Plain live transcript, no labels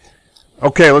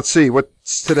Okay, let's see.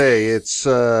 What's today? It's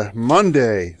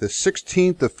Monday, the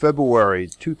 16th of February, Ooh,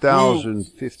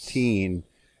 2015.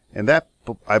 And that,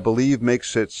 I believe,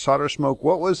 makes it Solder Smoke.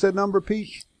 What was that number,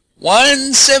 Pete?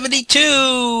 172.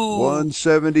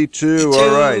 172.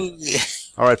 All right.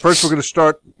 All right. First, we're going to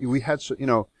start. We had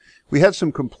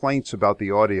some complaints about the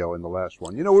audio in the last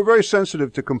one. We're very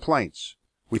sensitive to complaints.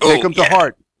 We take Oh, them to yeah.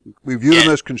 heart. We view Yeah.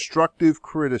 them as constructive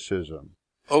criticism.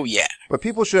 Oh, yeah. But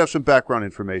people should have some background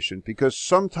information because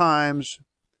sometimes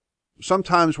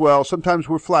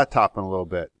we're flat topping a little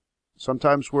bit.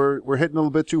 Sometimes we're hitting a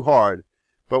little bit too hard.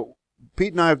 But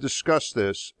Pete and I have discussed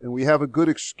this, and we have a good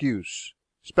excuse,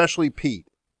 especially Pete.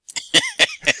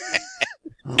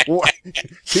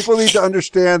 People need to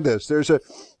understand this. There's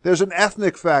an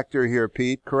ethnic factor here,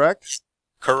 Pete, correct?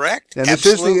 Correct. And this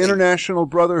is the International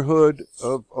Brotherhood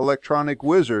of Electronic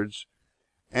Wizards.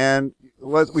 And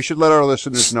we should let our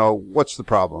listeners know what's the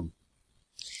problem.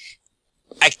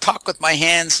 I talk with my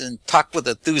hands and talk with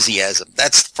enthusiasm.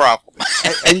 That's the problem.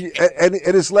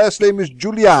 and his last name is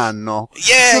Giuliano.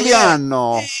 Yeah,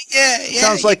 Giuliano. Yeah.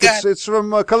 Sounds like it's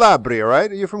from Calabria, right?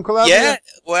 Are you from Calabria? Yeah,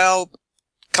 well,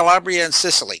 Calabria and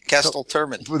Sicily,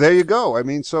 Casteltermini. Well, there you go. I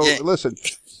mean, so listen,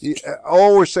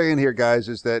 all we're saying here, guys,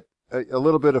 is that a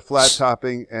little bit of flat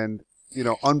topping and,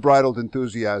 unbridled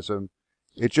enthusiasm,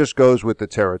 it just goes with the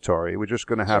territory. We're just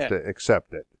going to have to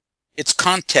accept it. It's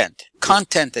content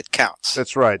that counts.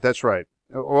 That's right.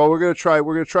 Well, we're going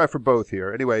to try for both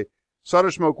here. Anyway,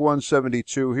 Solder Smoke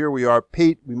 172. Here we are.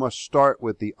 Pete, we must start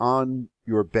with the On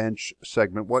Your Bench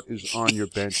segment. What is on your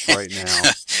bench right now?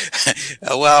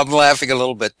 Well, I'm laughing a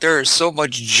little bit. There is so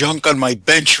much junk on my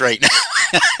bench right now.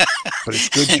 But it's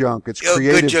good junk. It's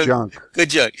creative junk.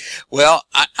 Good junk. Well,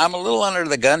 I'm a little under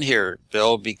the gun here,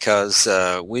 Bill, because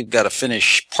we've got to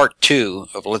finish part 2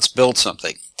 of Let's Build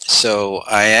Something. So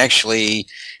I actually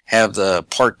have the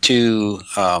part 2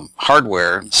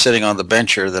 hardware sitting on the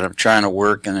bench here that I'm trying to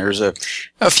work, and there's a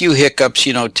few hiccups.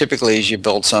 Typically as you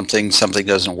build something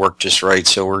doesn't work just right.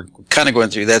 So we're kind of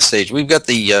going through that stage. We've got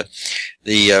the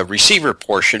receiver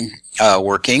portion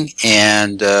working,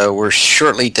 and we're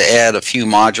shortly to add a few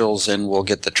modules, and we'll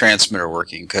get the transmitter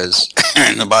working, because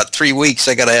in about 3 weeks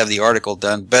I got to have the article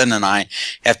done. Ben and I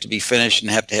have to be finished and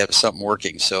have to have something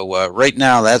working. So right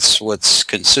now that's what's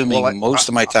consuming most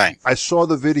of my time. I saw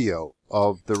the video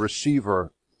of the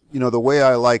receiver, the way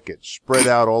I like it, spread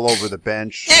out all over the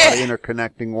bench, a lot of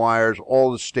interconnecting wires,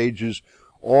 all the stages,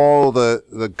 all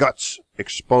the guts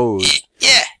exposed.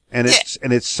 Yeah. And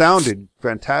it sounded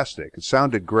fantastic. It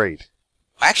sounded great.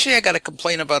 Actually, I got to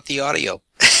complain about the audio.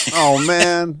 Oh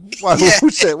man!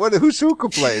 Who said? Who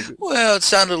complained? Well, it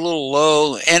sounded a little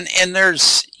low, and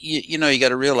there's you got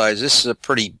to realize this is a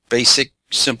pretty basic,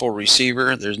 simple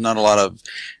receiver. There's not a lot of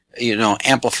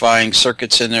amplifying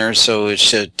circuits in there, so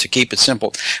it's to keep it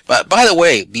simple. But by the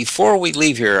way, before we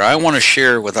leave here, I want to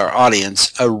share with our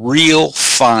audience a real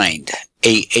find,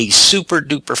 a super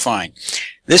duper find.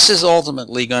 This is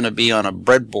ultimately going to be on a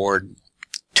breadboard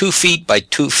 2 feet by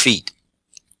 2 feet.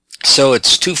 So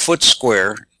it's 2 foot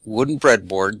square wooden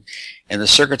breadboard, and the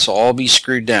circuits will all be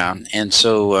screwed down. And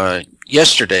so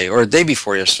yesterday, or the day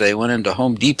before yesterday, I went into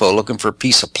Home Depot looking for a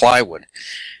piece of plywood.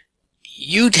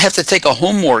 You'd have to take a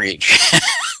home mortgage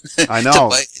I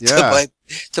know.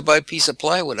 to buy a piece of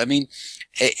plywood. I mean,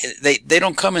 they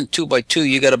don't come in 2 by 2.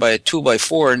 You got to buy a 2 by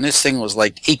 4, and this thing was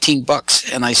like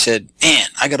 $18. And I said, man,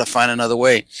 I got to find another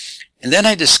way. And then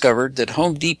I discovered that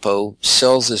Home Depot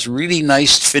sells this really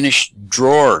nice finished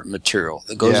drawer material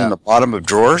that goes in the bottom of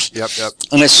drawers. Yep.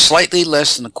 And it's slightly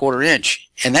less than a 1/4 inch.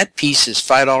 And that piece is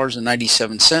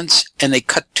 $5.97, and they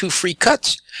cut 2 free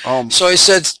cuts. So I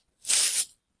said,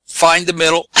 find the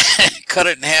middle, cut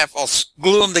it in half, I'll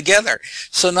glue them together.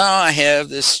 So now I have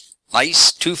this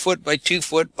nice 2 foot by 2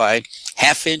 foot by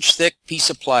 1/2 inch thick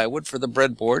piece of plywood for the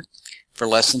breadboard for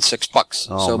less than $6.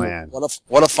 Oh, so man.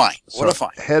 What a find. What a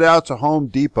find. Head out to Home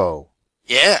Depot.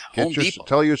 Yeah, Home Depot.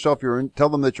 Tell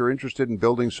them that you're interested in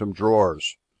building some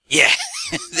drawers. Yeah,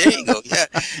 there you go. Yeah,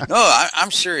 no, I'm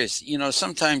serious.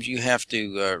 Sometimes you have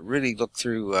to really look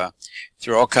through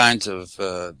all kinds of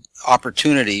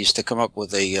opportunities to come up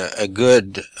with a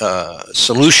good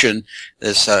solution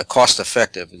that's cost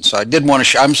effective. And so I did want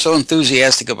to. I'm so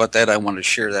enthusiastic about that. I want to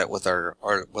share that with our.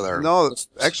 No,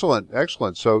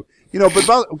 excellent. So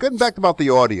but getting back about the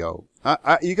audio,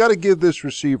 you got to give this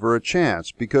receiver a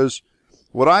chance, because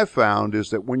what I found is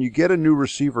that when you get a new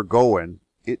receiver going,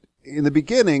 in the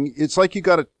beginning, it's like you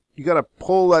got to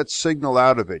pull that signal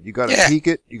out of it. You got to peak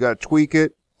it. You got to tweak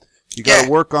it. You got to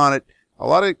work on it. A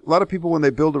lot of people, when they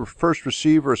build a first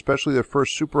receiver, especially their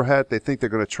first superhet, they think they're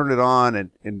going to turn it on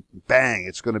and bang,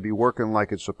 it's going to be working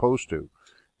like it's supposed to.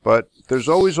 but there's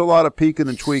always a lot of peeking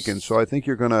and tweaking. So I think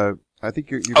you're gonna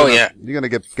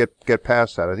get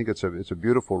past that. I think it's a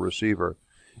beautiful receiver,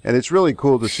 and it's really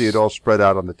cool to see it all spread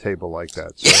out on the table like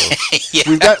that. So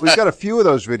Yeah. we've got a few of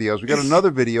those videos. We got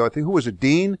another video. I think who was it?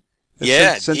 Dean.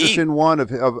 Sent us in one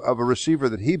of a receiver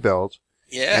that he built.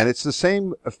 Yeah. And it's the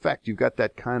same effect. You've got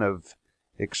that kind of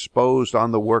exposed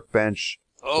on the workbench,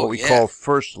 what we call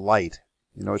first light.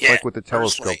 You know, it's like with the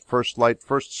telescope. First light,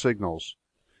 first signals.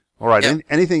 All right. Yep.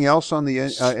 Anything else on the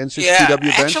N6TW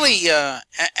bench?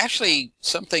 Actually,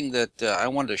 something that I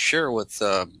wanted to share with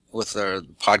our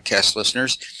podcast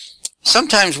listeners.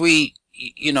 Sometimes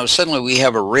suddenly we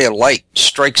have a ray of light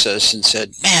strikes us and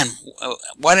said, man,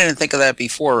 why didn't I think of that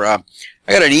before? I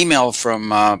got an email from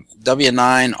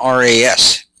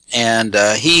W9RAS, and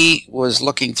he was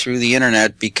looking through the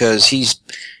internet because he's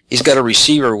got a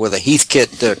receiver with a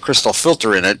Heathkit crystal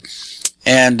filter in it,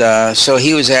 and so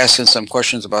he was asking some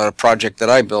questions about a project that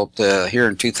I built here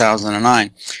in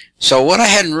 2009. So what I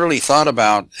hadn't really thought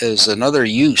about is another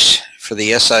use for the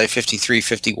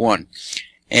SI5351.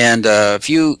 And if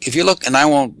you look, and I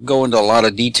won't go into a lot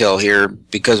of detail here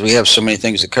because we have so many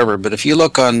things to cover, but if you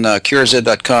look on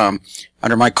QRZ.com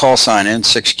under my call sign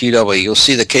N6QW, you'll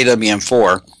see the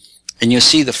KWM4, and you'll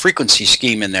see the frequency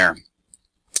scheme in there.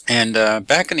 And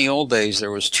back in the old days,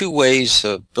 there was two ways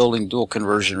of building dual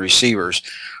conversion receivers.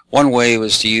 One way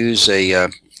was to use a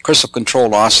crystal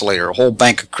controlled oscillator, a whole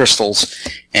bank of crystals,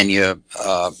 and you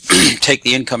take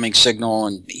the incoming signal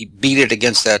and you beat it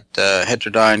against that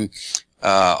heterodyne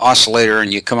oscillator,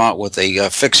 and you come out with a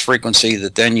fixed frequency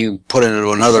that then you put into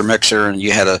another mixer, and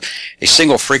you had a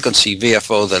single frequency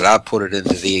VFO that outputted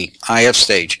into the IF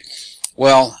stage.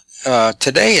 Well,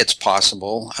 today it's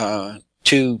possible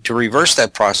to reverse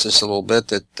that process a little bit,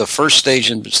 that the first stage,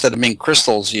 instead of being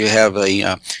crystals, you have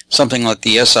a something like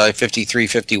the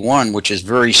SI5351, which is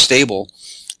very stable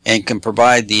and can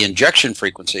provide the injection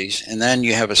frequencies, and then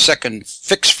you have a second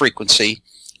fixed frequency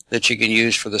that you can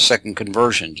use for the second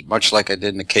conversion, much like I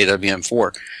did in the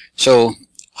KWM4. So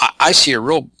I see a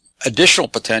real additional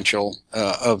potential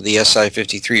of the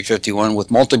SI5351 with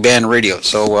multiband radio.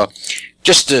 So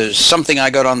just something I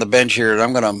got on the bench here that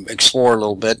I'm going to explore a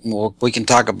little bit, and we can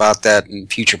talk about that in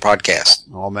future podcasts.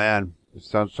 Oh, man. It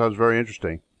sounds very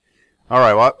interesting. All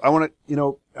right. Well, I want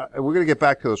to, we're going to get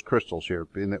back to those crystals here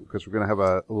because we're going to have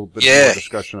a little bit more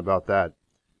discussion about that.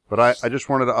 But I just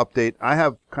wanted to update. I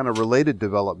have kind of related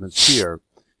developments here.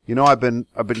 I've been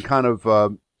kind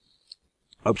of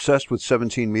obsessed with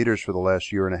 17 meters for the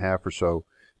last year and a half or so.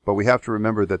 But we have to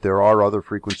remember that there are other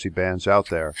frequency bands out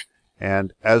there.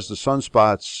 And as the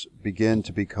sunspots begin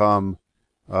to become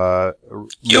more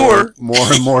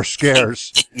and more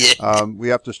scarce, we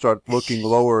have to start looking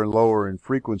lower and lower in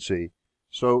frequency.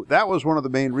 So that was one of the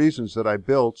main reasons that I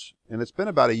built, and it's been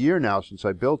about a year now since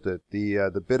I built it, the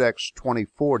BitX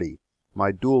 2040,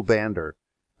 my dual bander.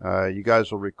 You guys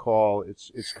will recall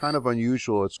it's kind of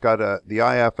unusual. It's got the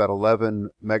IF at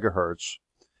 11 megahertz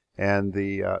and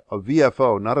a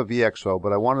VFO, not a VXO,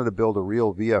 but I wanted to build a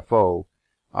real VFO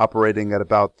operating at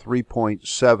about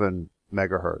 3.7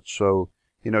 megahertz. So,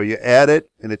 you add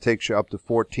it and it takes you up to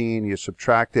 14. You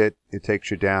subtract it, it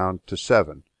takes you down to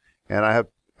 7. And I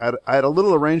had a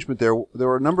little arrangement there. There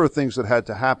were a number of things that had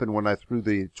to happen when I threw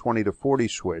the 20 to 40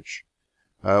 switch.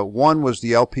 One was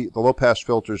the low-pass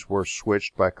filters were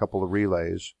switched by a couple of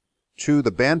relays. 2,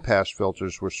 the bandpass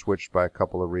filters were switched by a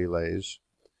couple of relays.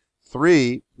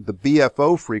 3, the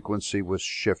BFO frequency was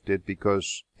shifted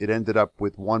because it ended up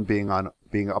with one being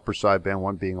upper sideband,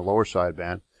 one being a lower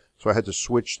sideband. So I had to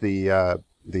switch the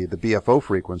BFO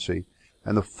frequency.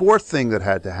 And the fourth thing that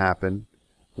had to happen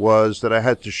was that I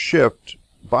had to shift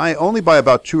only by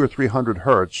about 200 or 300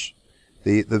 hertz,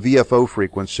 the VFO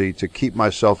frequency to keep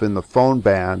myself in the phone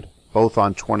band, both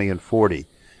on 20 and 40.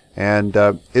 And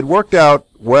it worked out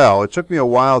well. It took me a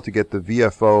while to get the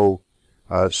VFO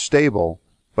stable,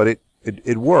 but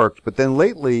it worked. But then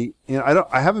lately,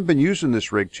 I haven't been using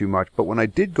this rig too much, but when I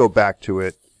did go back to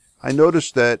it, I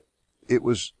noticed that it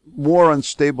was more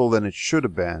unstable than it should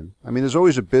have been. I mean, there's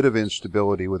always a bit of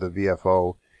instability with a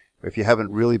VFO if you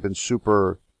haven't really been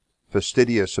super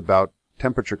fastidious about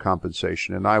temperature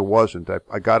compensation, and I wasn't.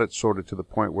 I got it sorted to the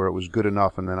point where it was good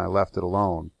enough, and then I left it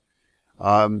alone.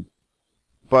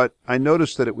 But I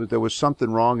noticed that there was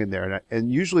something wrong in there,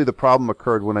 and usually the problem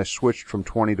occurred when I switched from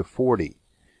 20 to 40.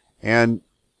 And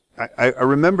I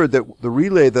remembered that the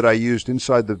relay that I used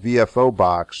inside the VFO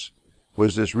box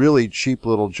was this really cheap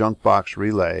little junk box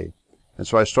relay, and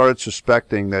so I started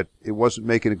suspecting that it wasn't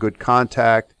making a good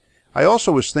contact. I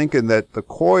also was thinking that the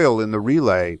coil in the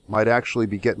relay might actually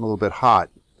be getting a little bit hot.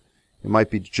 it might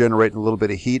be generating a little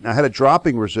bit of heat. And I had a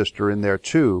dropping resistor in there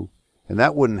too, and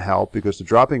that wouldn't help because the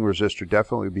dropping resistor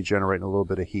definitely would be generating a little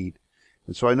bit of heat.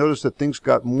 And so I noticed that things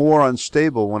got more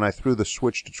unstable when I threw the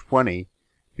switch to 20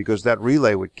 because that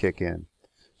relay would kick in.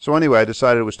 So anyway, I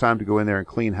decided it was time to go in there and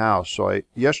clean house. So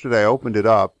yesterday I opened it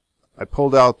up, I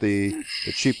pulled out the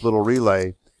cheap little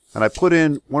relay, and I put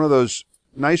in one of those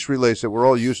nice relays that we're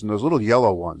all using, those little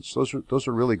yellow ones. Those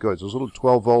are really good. Those little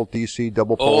 12-volt DC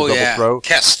double pole, double throw.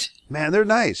 Kest. Man, they're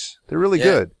nice. They're really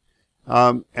good.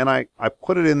 And I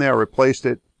put it in there, replaced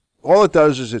it. All it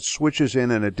does is it switches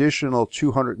in an additional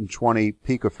 220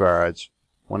 picofarads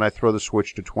when I throw the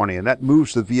switch to 20, and that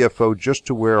moves the VFO just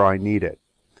to where I need it.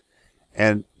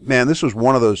 And, man, this was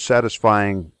one of those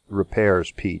satisfying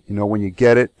repairs, Pete. You know, when you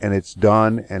get it and it's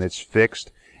done and it's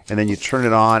fixed, and then you turn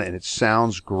it on and it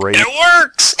sounds great. It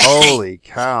works! Holy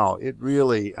cow. It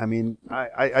really, I mean,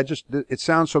 I just, it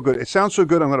sounds so good. It sounds so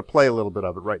good, I'm going to play a little bit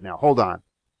of it right now. Hold on.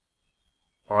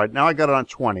 All right, now I got it on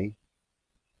 20.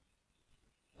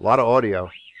 A lot of audio. Then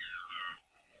I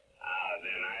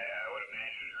would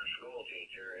imagine her school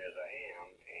teacher, as I am.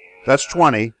 And, That's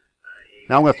 20.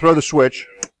 Now I'm going to throw the switch.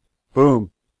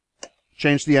 Boom.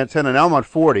 Change the antenna. Now I'm on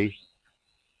 40.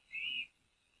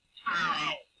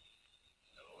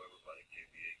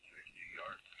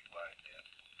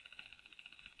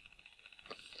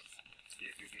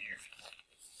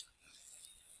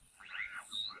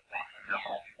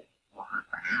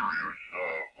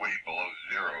 Way below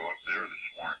zero up there this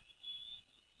morning.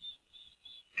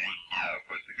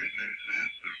 But the good news is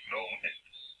there's no wind.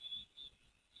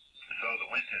 So the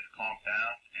wind has calmed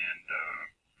down, and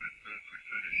as soon as we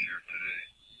finish here today,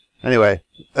 Anyway,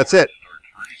 that's it.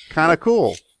 Kind of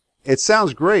cool. It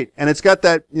sounds great. And it's got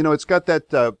that, you know, it's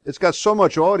got so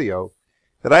much audio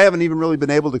that I haven't even really been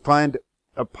able to find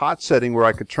a pot setting where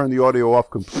I could turn the audio off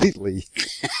completely.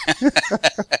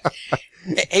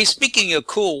 Hey, speaking of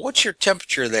cool, what's your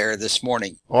temperature there this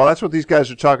morning? Well, that's what these guys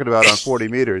are talking about on 40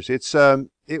 meters.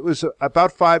 It was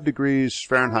about 5 degrees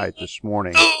Fahrenheit this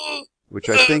morning, which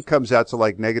I think comes out to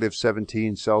like negative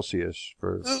 17 Celsius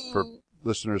for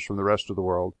listeners from the rest of the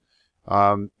world.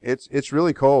 It's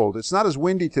really cold. It's not as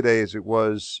windy today as it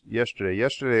was yesterday.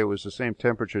 Yesterday it was the same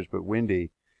temperatures but windy,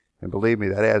 and believe me,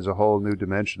 that adds a whole new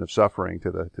dimension of suffering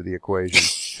to the equation.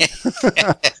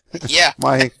 Yeah.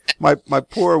 My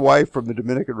poor wife from the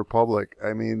Dominican Republic.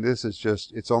 I mean, this is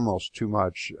just, it's almost too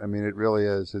much. I mean, it really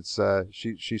is. It's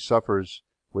she suffers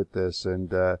with this,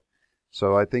 and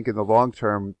so I think in the long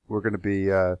term we're going to be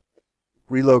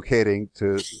relocating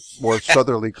to more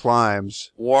southerly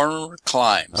climes. Warmer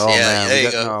climes. Oh, yeah, man, there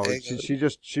you go.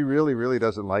 she really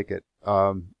doesn't like it.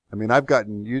 I mean, I've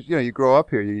gotten used. You know, you grow up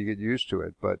here, you get used to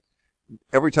it. But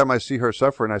every time I see her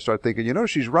suffering, I start thinking, you know,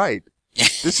 she's right.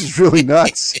 This is really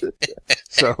nuts.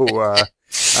 So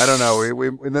I don't know. We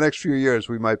in the next few years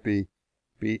we might be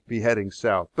heading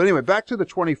south. But anyway, back to the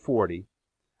 2040.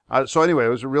 So anyway, it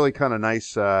was a really kind of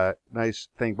nice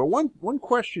thing. But one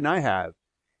question I have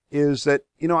is that,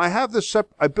 you know, I have this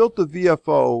I built the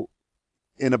VFO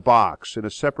in a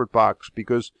separate box,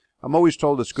 because I'm always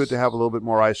told it's good to have a little bit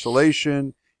more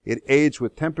isolation. It aids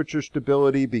with temperature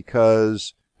stability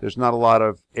because there's not a lot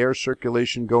of air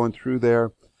circulation going through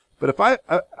there. But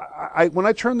if when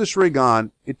I turn this rig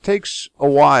on, it takes a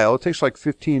while. It takes like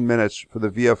 15 minutes for the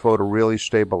VFO to really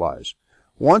stabilize.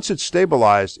 Once it's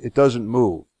stabilized, it doesn't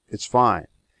move. It's fine.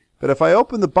 But if I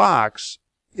open the box,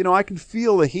 you know, I can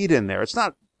feel the heat in there. It's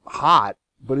not hot,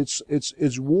 but it's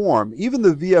warm. Even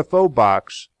the VFO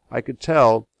box, I could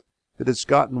tell that it's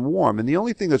gotten warm. And the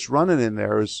only thing that's running in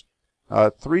there is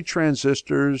 3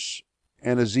 transistors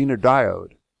and a Zener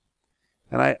diode.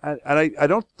 And I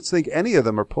don't think any of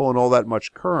them are pulling all that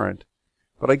much current,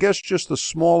 but I guess just the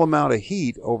small amount of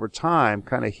heat over time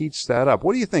kind of heats that up.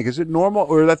 What do you think? Is it normal,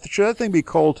 or should that thing be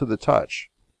cold to the touch?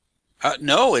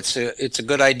 No, it's a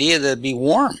good idea to be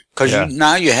warm, because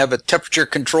now you have a temperature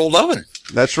controlled oven.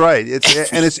 That's right.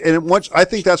 I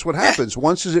think that's what happens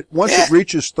once it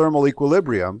reaches thermal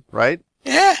equilibrium, right?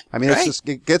 Yeah. I mean, right.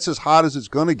 It gets as hot as it's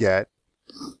going to get,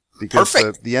 because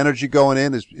the energy going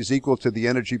in is equal to the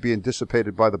energy being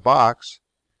dissipated by the box,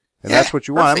 and that's what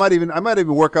you want. I might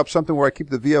even work up something where I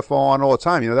keep the VFO on all the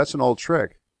time. You know, that's an old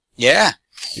trick. Yeah.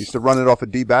 I used to run it off a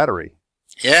D battery.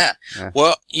 Yeah.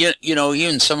 Well, you know,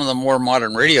 even some of the more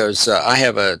modern radios, I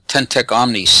have a Ten-Tec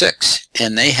Omni 6,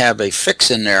 and they have a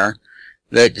fix in there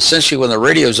that essentially when the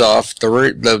radio's off, the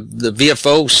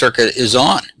VFO circuit is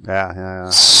on. Yeah.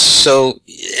 So,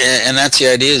 and that's the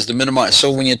idea, is to minimize.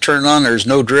 So when you turn it on, there's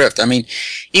no drift. I mean,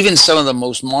 even some of the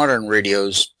most modern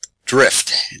radios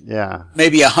drift. Yeah.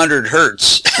 Maybe 100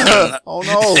 hertz. Oh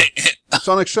no. It's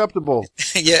unacceptable.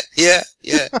 yeah.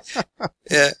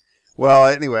 Well,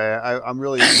 anyway, I'm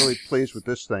really pleased with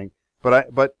this thing.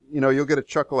 But you'll get a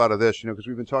chuckle out of this, because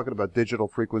we've been talking about digital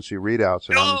frequency readouts,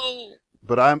 and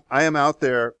I am out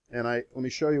there, and let me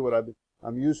show you what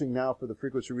I'm using now for the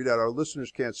frequency readout. Our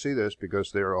listeners can't see this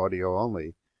because they're audio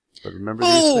only. But remember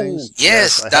these things?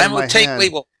 Yes, Dymo tape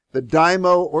label. The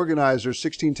Dymo Organizer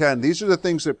 1610. These are the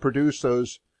things that produce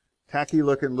those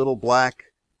tacky-looking little black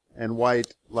and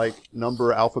white, like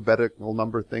alphabetical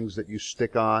number things that you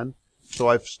stick on. So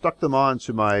I've stuck them on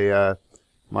to my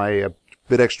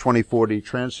BitX 2040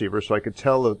 transceiver so I could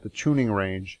tell the tuning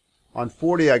range. On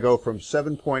 40, I go from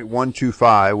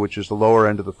 7.125, which is the lower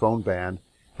end of the phone band.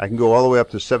 I can go all the way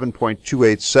up to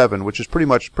 7.287, which is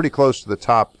pretty close to the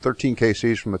top, 13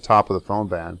 kcs from the top of the phone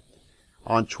band.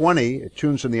 On 20, it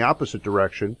tunes in the opposite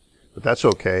direction, but that's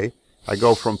okay. I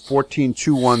go from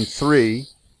 14.213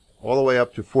 all the way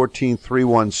up to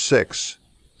 14.316.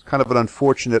 It's kind of an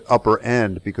unfortunate upper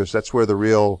end because that's where the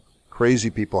real crazy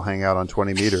people hang out on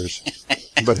 20 meters.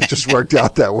 But it just worked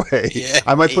out that way. Yeah.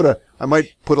 I might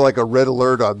put like a red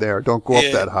alert on there. Don't go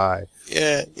up that high.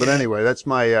 Yeah. But anyway, that's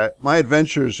my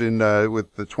adventures in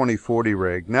with the 2040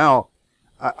 rig. Now,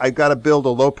 I got to build a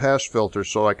low pass filter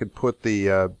so I could put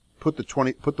the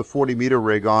 40 meter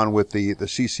rig on with the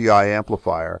CCI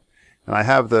amplifier, and I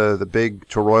have the big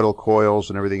toroidal coils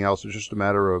and everything else. It's just a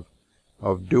matter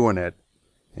of doing it.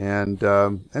 And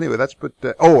anyway,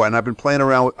 and I've been playing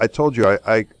around with, I told you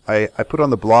I put on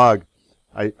the blog.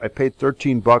 I paid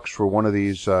 $13 for one of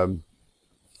these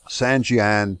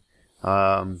Sanjian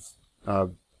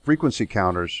frequency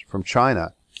counters from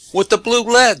China. With the blue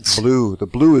LEDs. The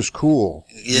blue is cool.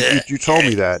 Yeah. You told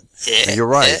me that. Yeah. And you're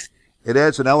right. It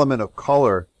adds an element of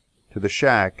color to the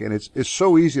shack, and it's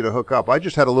so easy to hook up. I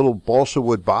just had a little balsa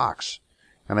wood box,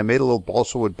 and I made a little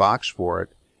balsa wood box for it.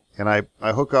 And I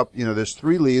hook up, there's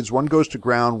 3 leads. One goes to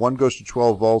ground, one goes to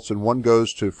 12 volts, and one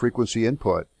goes to frequency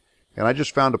input. And I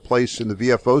just found a place in the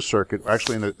VFO circuit,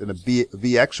 actually in a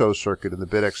VXO circuit in the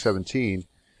BitX 17,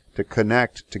 to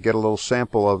connect to get a little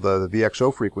sample of the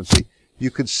VXO frequency.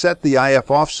 You could set the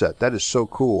IF offset. That is so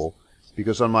cool,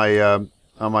 because on my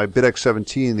BitX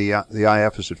 17, the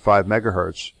IF is at 5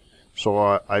 megahertz. So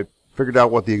I figured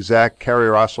out what the exact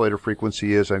carrier oscillator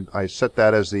frequency is. I set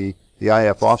that as the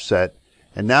IF offset.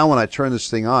 And now when I turn this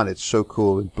thing on, it's so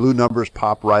cool. The blue numbers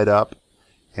pop right up,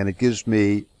 and it gives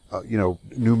me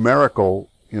numerical,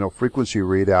 frequency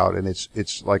readout, and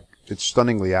it's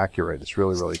stunningly accurate. It's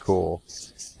really, really cool.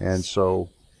 And so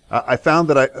I found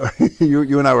that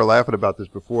you and I were laughing about this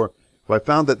before, but I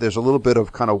found that there's a little bit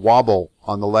of kind of wobble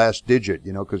on the last digit,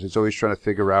 because it's always trying to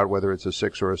figure out whether it's a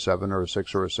 6 or a 7 or a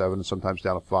 6 or a 7, and sometimes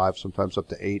down to 5, sometimes up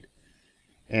to 8.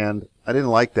 And I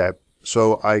didn't like that.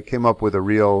 So I came up with a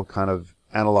real kind of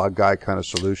analog guy kind of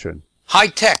solution. High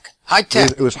tech.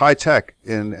 It was high tech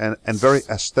and very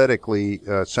aesthetically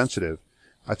sensitive.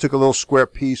 I took a little square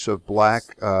piece of black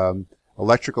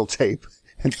electrical tape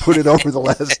and put it over the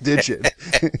last digit.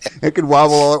 It could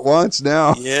wobble all at once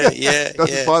now. Yeah.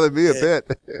 Doesn't bother me a bit.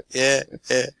 Yeah.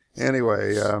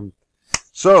 Anyway,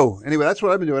 that's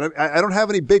what I've been doing. I don't have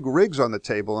any big rigs on the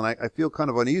table, and I feel kind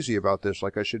of uneasy about this.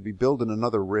 Like I should be building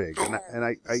another rig, and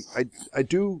I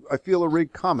feel a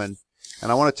rig coming.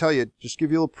 And I want to tell you, just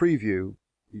give you a little preview.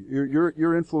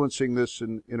 You're influencing this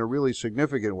in a really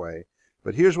significant way.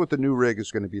 But here's what the new rig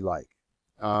is going to be like.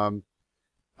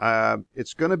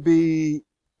 It's going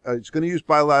to use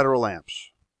bilateral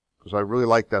amps because I really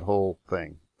like that whole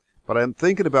thing. But I'm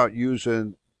thinking about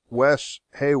using Wes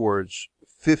Hayward's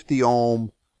 50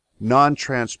 ohm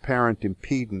non-transparent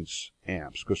impedance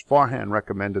amps because Farhan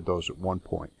recommended those at one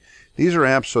point. These are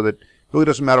amps so that it really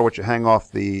doesn't matter what you hang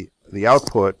off the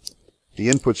output. The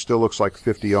input still looks like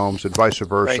 50 ohms and vice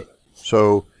versa. Right.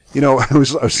 So, I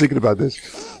was thinking about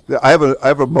this. I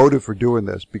have a motive for doing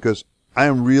this because I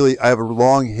have a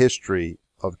long history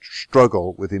of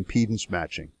struggle with impedance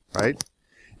matching, right?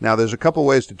 Now, there's a couple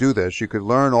ways to do this. You could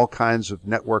learn all kinds of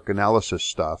network analysis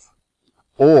stuff,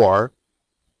 or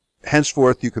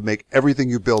henceforth you could make everything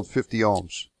you build 50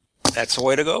 ohms. That's the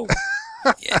way to go.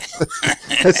 Yeah.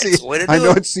 I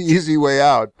know it's the easy way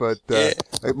out, but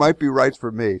it might be right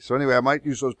for me. So anyway, I might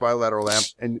use those bilateral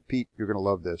amps. And Pete, you're going to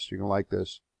love this. You're going to like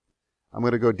this. I'm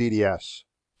going to go DDS.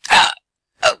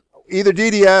 Either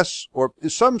DDS or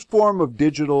some form of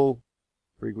digital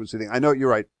frequency thing. I know you're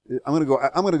right. I'm going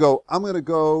to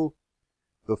go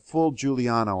the full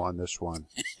Giuliano on this one.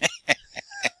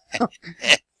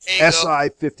 SI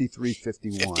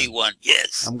 5351. 51,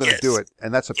 yes. I'm going to do it,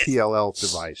 and that's a PLL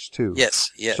device too.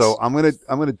 Yes. So I'm going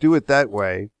to do it that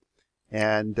way,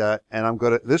 and I'm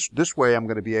going to this way I'm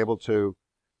going to be able to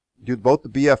do both the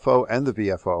BFO and the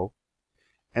VFO.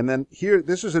 And then here,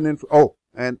 this is oh,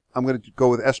 and I'm going to go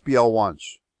with SBL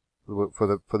ones for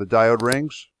the diode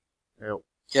rings. Yes.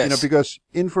 You know, because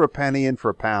in for a penny, in for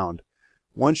a pound.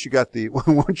 Once you got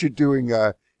once you're doing,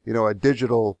 a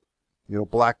digital,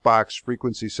 black box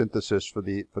frequency synthesis for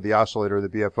the oscillator or the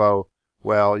BFO,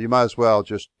 well, you might as well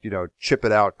just, chip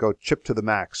it out, go chip to the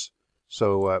max.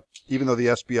 So, even though the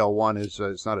SBL1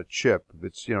 it's not a chip,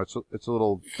 it's a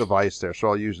little device there, so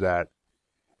I'll use that.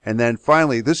 And then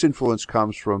finally, this influence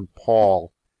comes from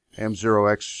Paul,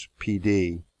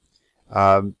 M0XPD,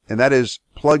 and that is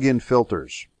plug-in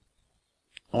filters.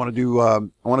 I want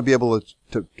to be able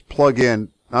to plug in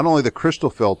not only the crystal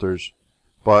filters,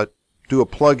 but do a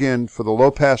plug-in for the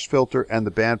low-pass filter and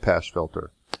the band-pass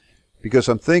filter. Because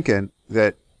I'm thinking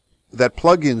that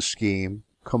plug-in scheme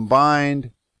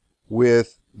combined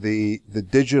with the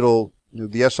digital,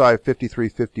 the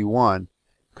SI5351,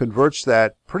 converts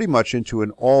that pretty much into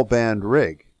an all-band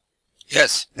rig.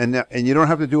 Yes. And you don't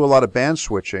have to do a lot of band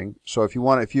switching. So if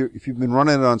you've been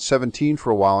running it on 17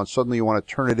 for a while and suddenly you want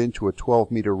to turn it into a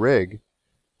 12-meter rig,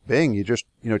 bing, you just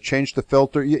change the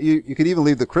filter. You could even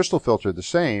leave the crystal filter the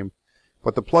same,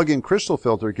 but the plug-in crystal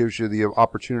filter gives you the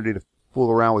opportunity to fool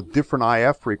around with different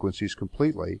IF frequencies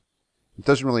completely. It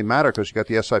doesn't really matter because you got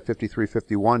the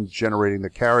SI5351 generating the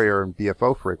carrier and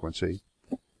BFO frequency.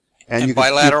 And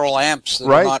bilateral amps that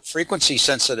are not frequency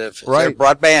sensitive. Right.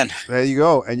 They're broadband. There you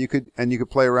go. And you could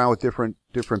play around with different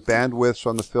bandwidths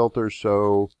on the filters.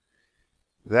 So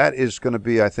that is going to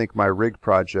be, I think, my rig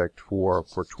project for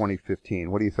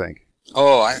 2015. What do you think?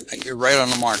 Oh, you're right on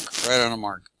the mark. Right on the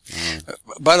mark.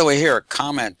 By the way, here a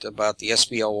comment about the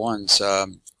SBL ones.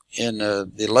 In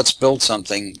the Let's Build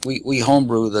Something, we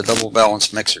homebrew the double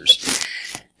balance mixers,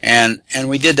 and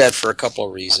we did that for a couple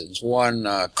of reasons. One,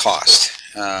 cost.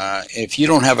 If you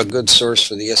don't have a good source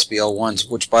for the SBL ones,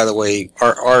 which by the way,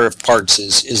 RF Parts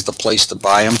is the place to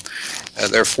buy them.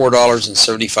 They're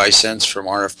 $4.75 from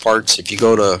RF Parts. If you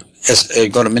go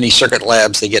to Mini Circuit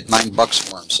Labs, they get $9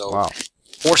 for them. So wow.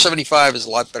 $4.75 is a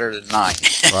lot better than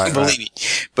 $9. Right, believe me.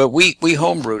 But we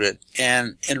homebrewed it,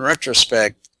 and in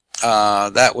retrospect,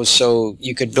 that was so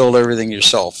you could build everything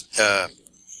yourself.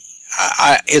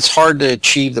 It's hard to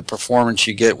achieve the performance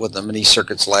you get with the Mini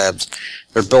Circuits Labs.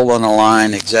 They're built on a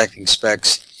line, exacting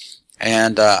specs,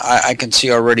 and I can see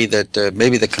already that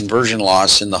maybe the conversion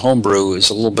loss in the homebrew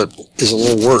is a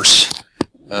little worse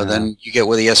than you get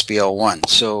with the SBL1.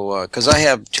 So, because I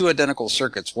have two identical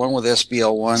circuits, one with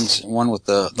SBL1s and one with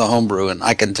the homebrew, and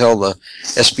I can tell the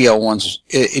SBL1s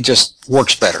it just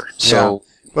works better. So. Yeah.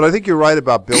 But I think you're right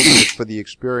about building it for the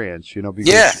experience,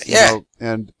 because,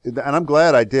 and I'm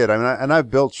glad I did. I mean, and I've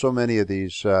built so many of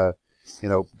these,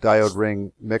 diode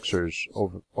ring mixers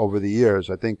over the years.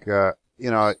 I think, and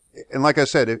like I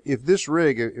said, if this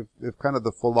rig, if kind of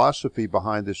the philosophy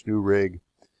behind this new rig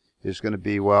is going to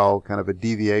be, kind of a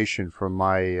deviation from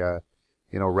my,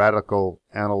 radical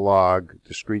analog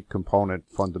discrete component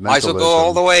fundamentalism. Might as well go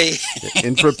all the way.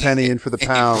 In for a penny, in for the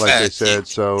pound, like they said.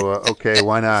 So, okay,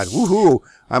 why not? Woohoo!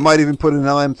 I might even put an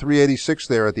LM386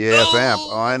 there at the AF amp.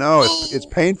 Oh, I know, it's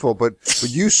painful, but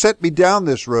you set me down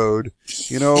this road.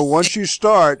 Once you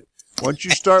start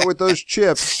with those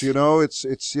chips,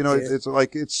 it's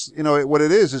like, what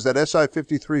it is that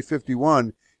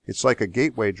SI5351, it's like a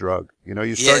gateway drug.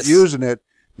 You start using it,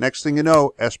 next thing you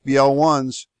know,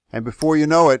 SBL1s, and before you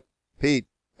know it, Pete,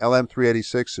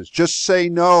 LM386s. Just say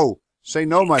no. Say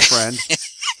no, my friend.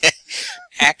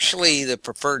 Actually, the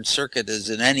preferred circuit is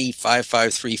an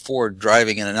NE5534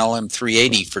 driving in an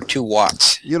LM380 for 2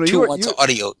 watts. 2 watts of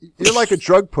audio. You're like a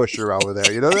drug pusher over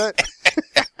there. You know that?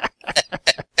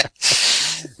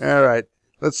 All right.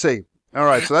 Let's see. All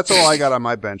right. So that's all I got on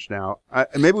my bench now.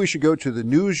 Maybe we should go to the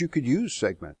news you could use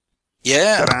segment.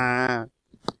 Yeah. Ta-da!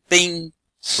 Bing.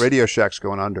 Radio Shack's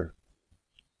going under.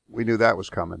 We knew that was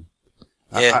coming.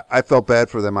 Yeah. I felt bad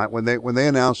for them. When they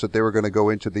announced that they were going to go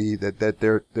into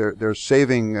that their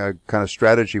saving kind of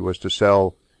strategy was to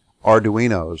sell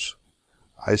Arduinos.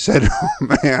 I said,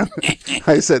 oh, man,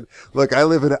 I said, look, I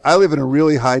live in a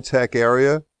really high tech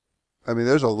area. I mean,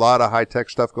 there's a lot of high tech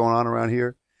stuff going on around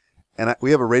here, and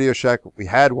we have a Radio Shack. We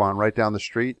had one right down the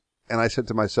street, and I said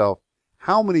to myself,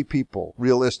 how many people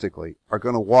realistically are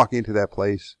going to walk into that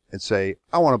place and say,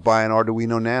 I want to buy an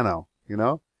Arduino Nano?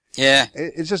 Yeah.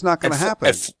 It's just not going to happen.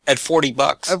 At $40.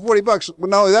 At $40. Well,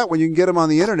 not only that, when you can get them on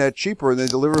the internet cheaper and they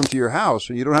deliver them to your house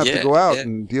and you don't have to go out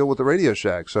and deal with the Radio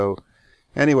Shack. So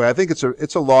anyway, I think it's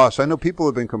a loss. I know people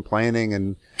have been complaining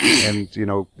and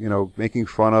making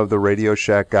fun of the Radio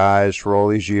Shack guys for all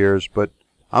these years, but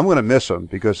I'm going to miss them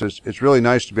because it's really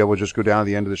nice to be able to just go down to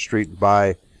the end of the street and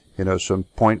buy, some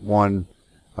 0.1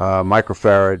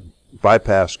 microfarad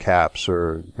bypass caps,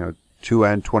 or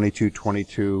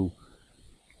 2N2222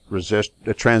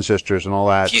 transistors and all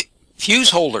that.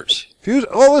 Fuse holders.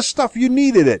 All this stuff, you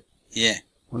needed it. Yeah.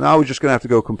 Well, now we're just going to have to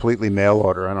go completely mail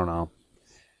order. I don't know.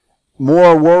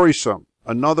 More worrisome.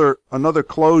 Another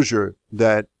closure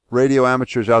that radio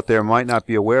amateurs out there might not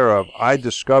be aware of. I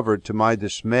discovered, to my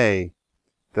dismay,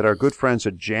 that our good friends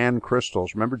at Jan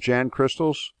Crystals. Remember Jan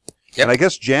Crystals? Yep. And I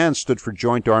guess Jan stood for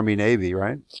Joint Army-Navy,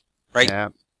 right? Right.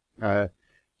 Yeah.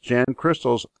 Jan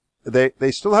Crystals.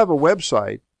 They still have a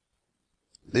website.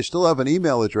 They still have an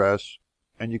email address,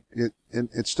 and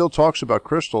it still talks about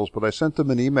crystals. But I sent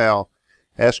them an email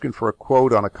asking for a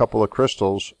quote on a couple of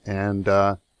crystals, and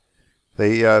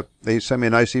they sent me a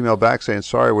nice email back saying,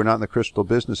 "Sorry, we're not in the crystal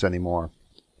business anymore."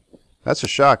 That's a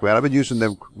shock, man. I've been using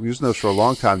those for a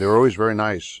long time. They were always very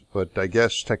nice, but I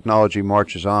guess technology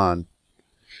marches on.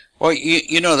 Well,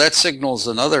 that signals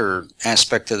another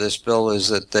aspect of this, Bill, is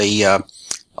that a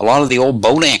lot of the old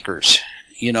boat anchors,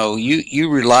 you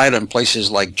relied on places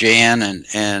like Jan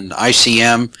and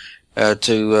ICM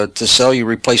to sell you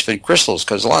replacement crystals,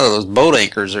 because a lot of those boat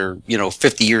anchors are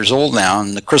 50 years old now,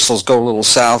 and the crystals go a little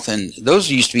south, and those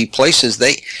used to be places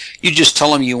you just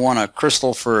tell them you want a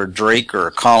crystal for a Drake or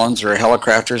a Collins or a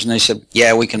Helicrafters, and they said,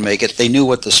 yeah, we can make it. They knew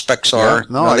what the specs are.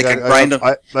 No, they could grind them.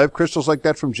 I have crystals like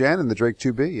that from Jan and the Drake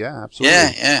 2B. Yeah, absolutely.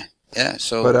 Yeah.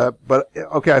 So, but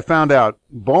okay, I found out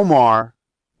Bomar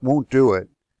won't do it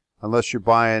unless you're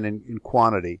buying in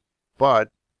quantity, but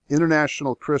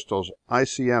International Crystals,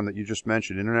 ICM, that you just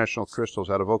mentioned, International Crystals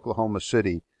out of Oklahoma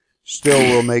City, still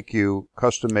will make you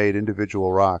custom-made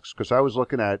individual rocks. Because I was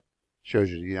looking at, shows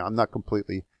you,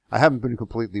 I haven't been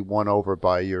completely won over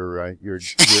by your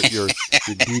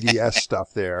DDS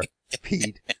stuff there,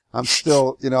 Pete. I'm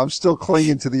still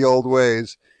clinging to the old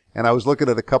ways. And I was looking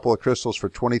at a couple of crystals for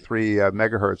 23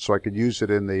 megahertz, so I could use it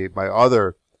in my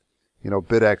other,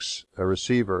 BitX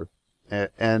receiver,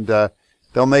 and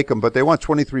they'll make them, but they want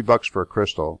 $23 for a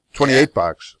crystal,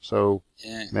 $28. So,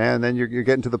 man, then you're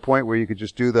getting to the point where you could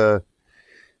just do the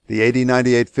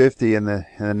AD9850 and the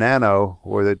Nano,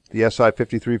 or the SI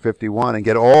 5351, and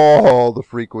get all the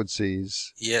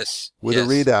frequencies. Yes. With a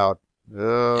readout.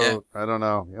 Oh, I don't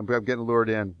know. I'm getting lured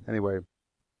in. Anyway,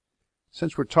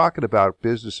 since we're talking about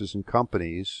businesses and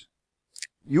companies,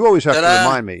 you always have to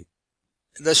remind me.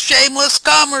 The Shameless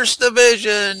Commerce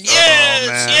Division. Yes,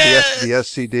 man.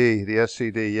 yes. The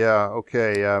SCD. Yeah.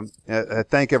 Okay.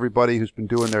 Thank everybody who's been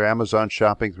doing their Amazon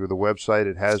shopping through the website.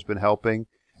 It has been helping.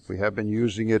 We have been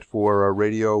using it for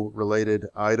radio-related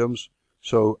items.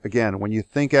 So again, when you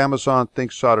think Amazon,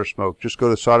 think Solder Smoke. Just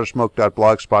go to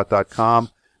soldersmoke.blogspot.com.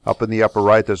 Up in the upper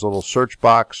right, there's a little search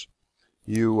box.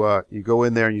 You go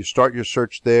in there and you start your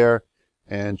search there,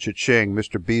 and cha-ching,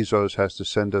 Mr. Bezos has to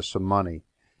send us some money.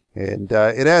 And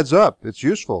it adds up. It's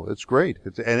useful. It's great.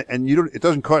 And it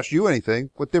doesn't cost you anything.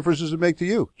 What difference does it make to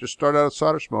you? Just start out at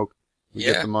Solder Smoke.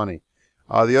 You get the money.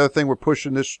 The other thing we're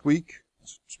pushing this week,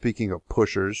 speaking of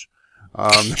pushers,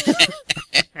 the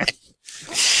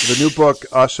new book,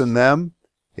 Us and Them.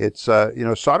 It's,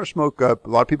 Solder Smoke, a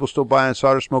lot of people still buying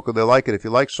Solder Smoke, and they like it. If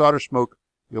you like Solder Smoke,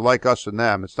 you'll like Us and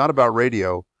Them. It's not about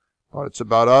radio, but it's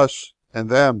about us and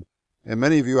them. And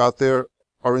many of you out there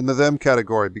are in the them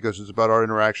category, because it's about our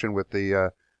interaction with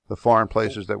the foreign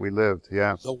places that we lived.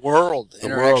 Yeah. The world. The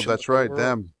world. That's right.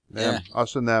 Them.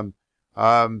 Us and them.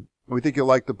 We think you'll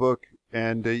like the book,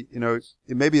 and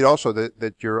maybe it also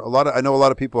that I know a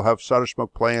lot of people have Solder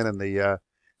Smoke playing, and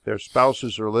their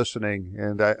spouses are listening,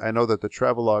 and I know that the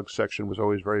travelogue section was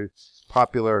always very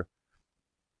popular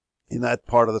in that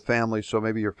part of the family. So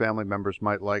maybe your family members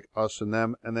might like Us and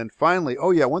Them. And then finally,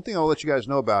 one thing I'll let you guys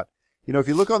know about. If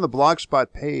you look on the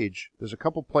Blogspot page, there's a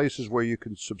couple places where you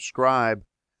can subscribe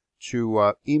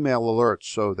to email alerts,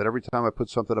 so that every time I put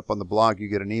something up on the blog, you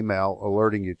get an email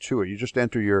alerting you to it. You just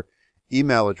enter your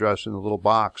email address in the little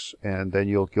box, and then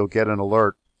you'll get an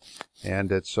alert,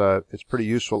 and it's pretty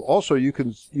useful. Also,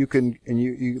 there's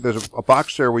a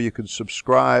box there where you can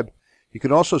subscribe. You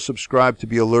can also subscribe to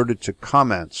be alerted to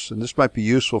comments, and this might be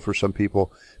useful for some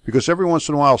people, because every once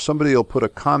in a while somebody will put a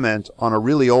comment on a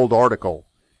really old article.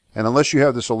 And unless you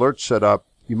have this alert set up,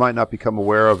 you might not become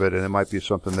aware of it, and it might be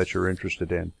something that you're interested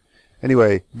in.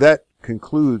 Anyway, that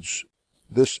concludes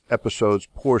this episode's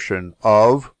portion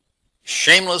of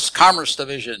Shameless Commerce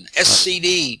Division,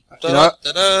 SCD.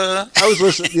 I was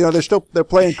listening. They're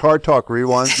playing Card Talk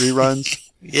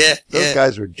reruns. Yeah, those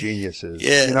guys are geniuses.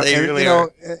 Yeah, they really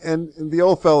are. And the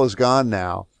old fella's gone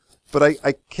now, but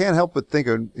I can't help but think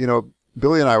of,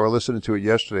 Billy and I were listening to it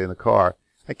yesterday in the car.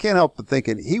 I can't help but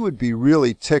thinking he would be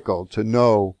really tickled to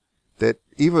know that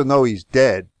even though he's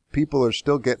dead, people are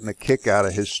still getting a kick out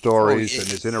of his stories and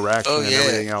his interaction and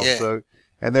everything else. Yeah. So,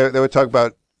 and they would talk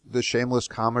about the Shameless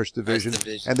Commerce Division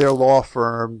and their law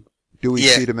firm, Dewey,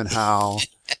 Cheatham and Howe.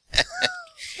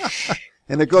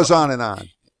 And it goes on and on.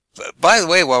 By the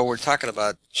way, while we're talking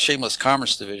about Shameless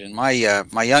Commerce Division, my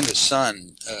youngest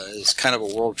son is kind of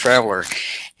a world traveler,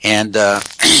 and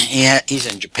he's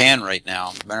in Japan right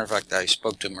now. Matter of fact, I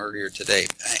spoke to him earlier today.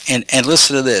 And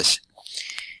listen to this.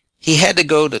 He had to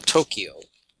go to Tokyo,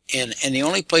 and the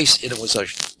only place, it was a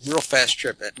real fast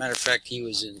trip. As a matter of fact, he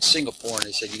was in Singapore, and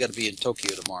they said, you got to be in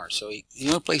Tokyo tomorrow. So the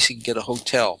only place he could get a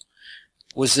hotel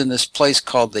was in this place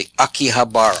called the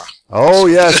Akihabara. Oh,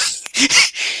 yes.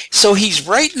 So he's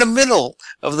right in the middle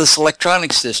of this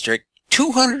electronics district.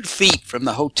 200 feet from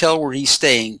the hotel where he's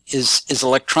staying is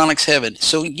electronics heaven.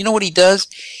 So you know what he does?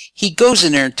 He goes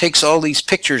in there and takes all these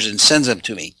pictures and sends them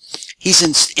to me. He's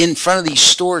in front of these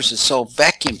stores that sell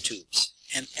vacuum tubes.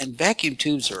 And vacuum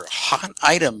tubes are a hot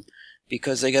item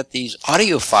because they got these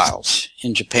audiophiles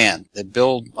in Japan that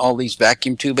build all these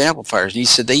vacuum tube amplifiers. And he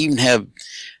said they even have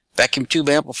vacuum tube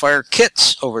amplifier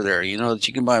kits over there, that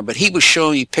you can buy. But he was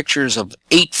showing me pictures of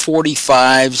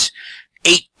 845s,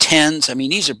 810s. I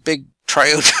mean, these are big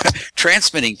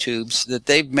transmitting tubes that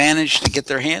they've managed to get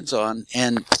their hands on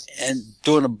and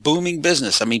doing a booming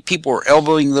business. I mean, people were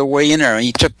elbowing their way in there, and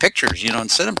he took pictures,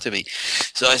 and sent them to me.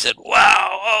 So I said, wow,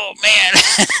 oh, man.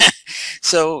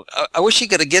 So I wish he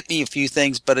could have get me a few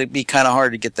things, but it'd be kind of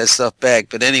hard to get that stuff back.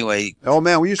 But anyway. Oh,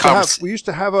 man, we used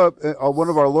to have a one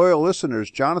of our loyal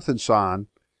listeners, Jonathan San,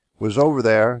 was over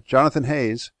there. Jonathan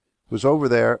Hayes was over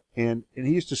there, and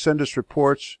he used to send us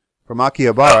reports from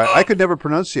Akihabara. I could never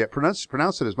pronounce it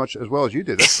as well as you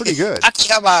did. That's pretty good.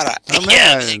 Akihabara. Oh,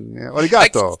 man. Yeah.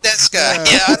 Arigato.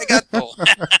 Arigato.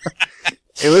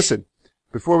 Hey, listen,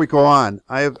 before we go on,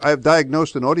 I have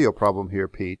diagnosed an audio problem here,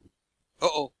 Pete.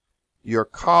 Uh-oh. Your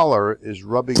collar is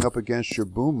rubbing up against your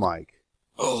boom mic.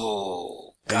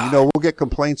 Oh, God. And we'll get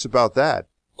complaints about that.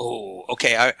 Oh,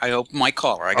 okay. I opened my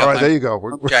collar. All right, there you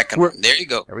go. There you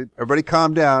go. Everybody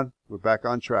calm down. We're back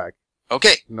on track.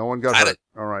 Okay. No one got hurt.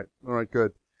 All right,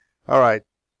 good. All right.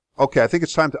 Okay, I think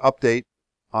it's time to update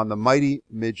on the Mighty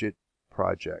Midget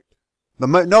project. The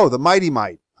Mighty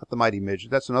Mite, not the Mighty Midget.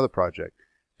 That's another project.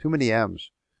 Too many M's.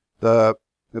 The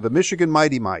Michigan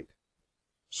Mighty Mite.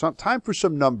 Time for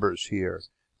some numbers here.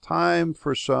 Time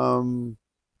for some,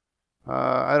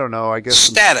 I don't know, I guess.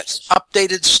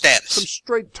 Updated status. Some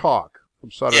straight talk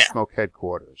from Solder Smoke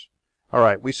headquarters. All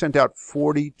right, we sent out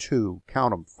 42,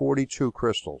 count them, 42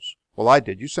 crystals. Well, I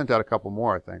did. You sent out a couple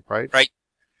more, I think, right? Right.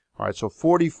 All right, so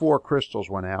 44 crystals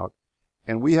went out,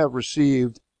 and we have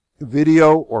received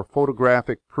video or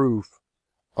photographic proof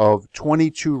of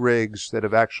 22 rigs that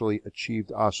have actually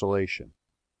achieved oscillation.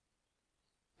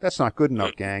 That's not good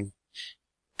enough, gang.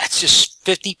 That's just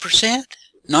 50%.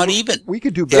 Not even. We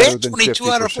could do better than 22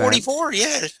 50%. out of 44, yeah.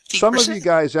 50%. Some of you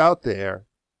guys out there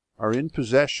are in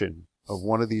possession of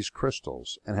one of these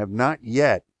crystals and have not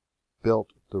yet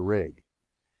built the rig.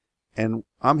 And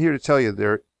I'm here to tell you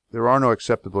there are no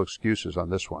acceptable excuses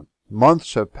on this one.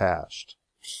 Months have passed,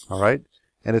 all right?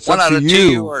 And it's up to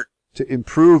you to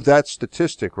improve that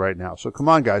statistic right now. So come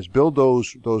on, guys, build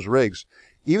those rigs.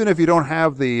 Even if you don't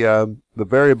have the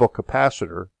variable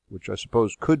capacitor, which I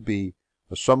suppose could be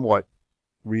a somewhat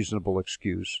reasonable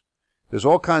excuse, there's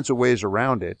all kinds of ways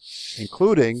around it,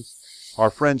 including our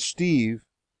friend Steve,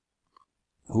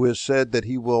 who has said that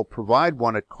he will provide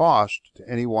one at cost to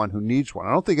anyone who needs one.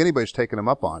 I don't think anybody's taken him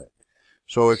up on it.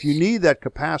 So if you need that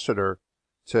capacitor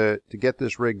to get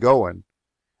this rig going,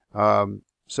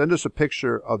 send us a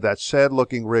picture of that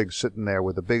sad-looking rig sitting there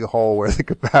with a big hole where the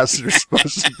capacitor's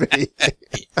supposed to be.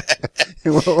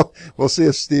 We'll see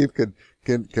if Steve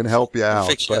can help you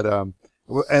out. But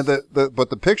but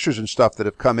the pictures and stuff that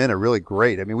have come in are really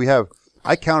great. I mean,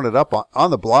 I counted up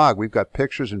on the blog. We've got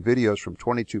pictures and videos from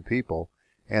 22 people,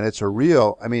 and it's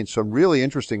some really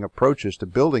interesting approaches to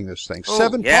building this thing.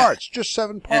 7 parts, just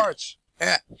 7 parts.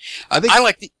 Yeah. I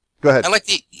like the. Go ahead. I like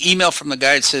the email from the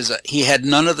guy that says he had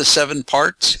none of the 7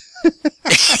 parts.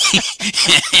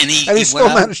 and he still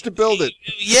managed to build it.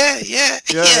 Yeah.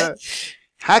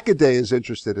 Hackaday is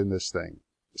interested in this thing.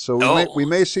 So we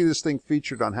may see this thing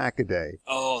featured on Hackaday.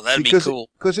 Oh, that'd be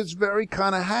cool. Because it's very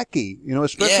kind of hacky,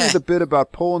 especially the bit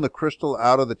about pulling the crystal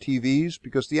out of the TVs,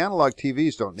 because the analog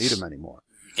TVs don't need them anymore.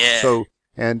 Yeah. So,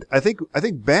 and I think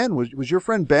Ben, was your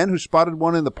friend Ben who spotted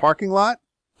one in the parking lot?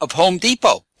 Of Home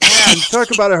Depot. Yeah, and talk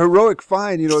about a heroic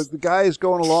find. The guy is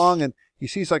going along and he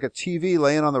sees like a TV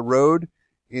laying on the road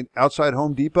outside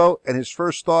Home Depot, and his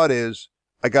first thought is,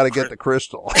 I got to get the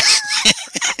crystal.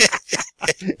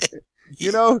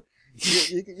 You know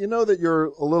that you're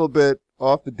a little bit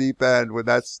off the deep end when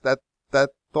that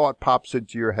thought pops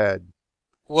into your head.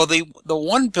 Well, the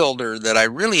one builder that I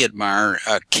really admire,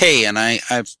 K, and I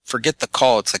forget the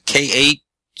call. It's a K8.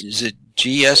 Is it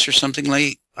GS or something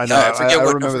like? I know. I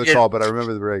remember the call, but I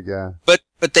remember the rig. Yeah. But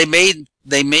they made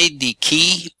the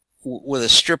key with a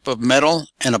strip of metal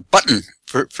and a button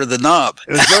for the knob.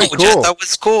 It was very which cool. I thought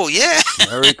was cool. Yeah.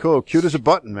 Very cool. Cute as a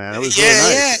button, man. It was really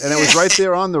nice, yeah, and it was right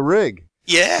there on the rig.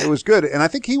 Yeah. It was good, and I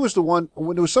think he was the one.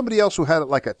 When there was somebody else who had it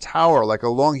like a tower, like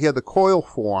he had the coil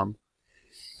form.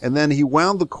 And then he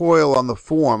wound the coil on the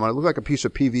form. It looked like a piece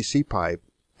of PVC pipe.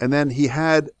 And then he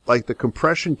had like the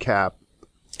compression cap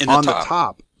on the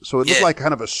top. So it looked like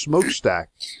kind of a smokestack.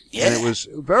 Yeah. And it was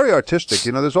very artistic.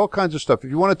 You know, there's all kinds of stuff.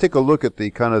 If you want to take a look at the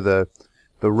kind of the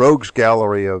rogues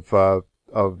gallery of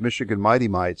Michigan Mighty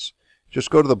Mites,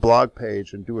 just go to the blog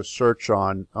page and do a search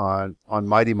on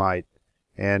Mighty Mite.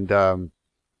 And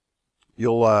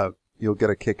you'll get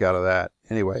a kick out of that.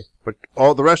 Anyway, but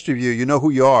all the rest of you, you know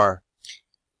who you are.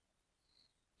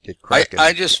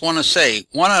 I just want to say,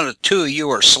 1 out of 2 of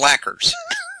you are slackers.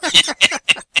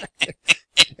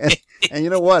 and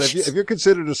you know what? If you're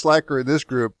considered a slacker in this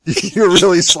group, you're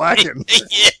really slacking.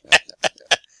 Yeah.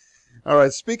 All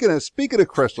right. Speaking of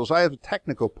crystals, I have a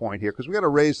technical point here because we got to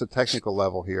raise the technical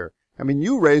level here. I mean,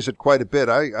 you raise it quite a bit.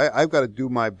 I've got to do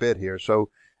my bit here.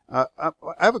 So I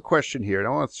have a question here, and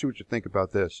I want to see what you think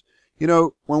about this. You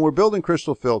know, when we're building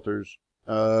crystal filters,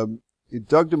 Doug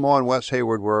DeMaw and Wes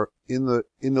Hayward were in the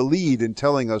lead in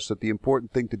telling us that the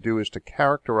important thing to do is to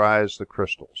characterize the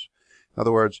crystals. In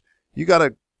other words, you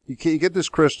get this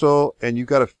crystal, and you've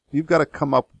got to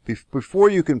come up before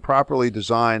you can properly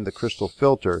design the crystal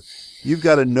filter. You've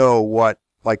got to know what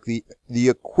like the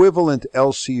equivalent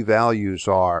LC values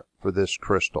are for this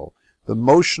crystal, the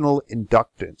motional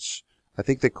inductance. I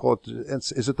think they call it.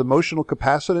 Is it the motional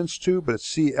capacitance too? But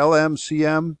it's LM,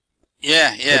 CM.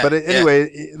 Yeah. But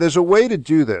anyway, there's a way to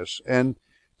do this, and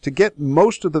to get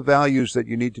most of the values that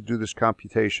you need to do this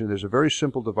computation, there's a very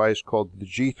simple device called the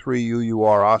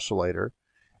G3UUR oscillator,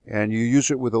 and you use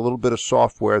it with a little bit of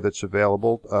software that's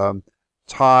available.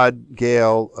 Todd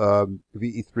Gale,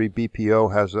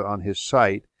 VE3BPO, has it on his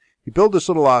site. You build this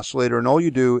little oscillator, and all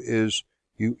you do is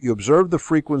you observe the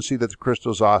frequency that the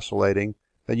crystal is oscillating,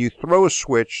 then you throw a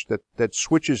switch that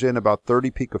switches in about 30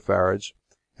 picofarads,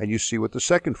 and you see what the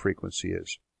second frequency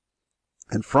is.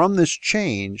 And from this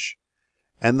change,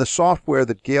 and the software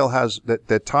that Gale has,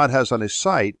 that Todd has on his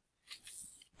site,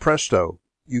 presto,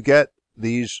 you get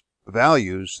these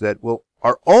values that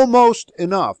are almost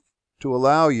enough to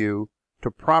allow you to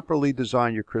properly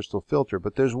design your crystal filter.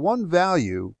 But there's one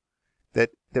value that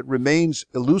remains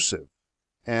elusive,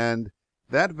 and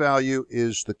that value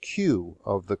is the Q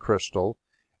of the crystal,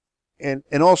 and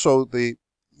also the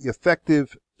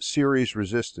effective series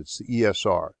resistance, the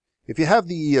ESR. If you have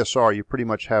the ESR, you pretty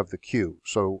much have the Q.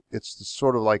 So it's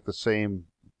sort of like the same,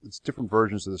 it's different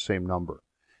versions of the same number.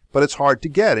 But it's hard to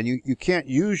get, and you can't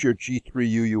use your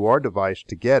G3UUR device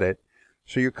to get it,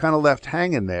 so you're kind of left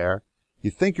hanging there.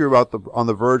 You think you're on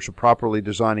the verge of properly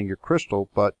designing your crystal,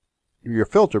 but your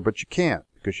filter, but you can't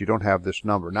because you don't have this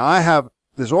number. Now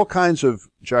there's all kinds of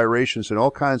gyrations and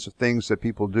all kinds of things that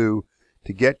people do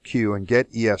to get Q and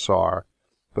get ESR,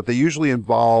 but they usually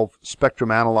involve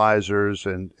spectrum analyzers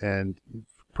and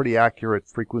pretty accurate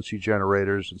frequency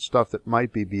generators and stuff that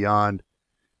might be beyond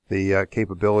the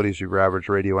capabilities of your average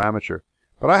radio amateur.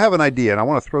 But I have an idea, and I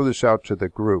want to throw this out to the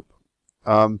group.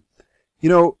 The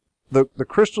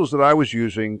crystals that I was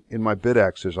using in my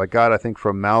BitXs, I got, I think,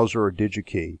 from Mouser or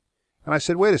DigiKey. And I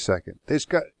said, wait a second.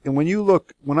 And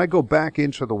when I go back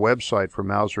into the website for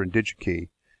Mouser and DigiKey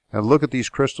and look at these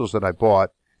crystals that I bought,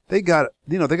 they got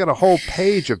a whole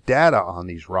page of data on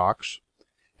these rocks.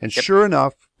 And sure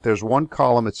enough, there's one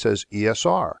column that says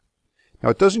ESR. Now,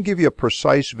 it doesn't give you a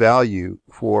precise value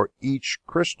for each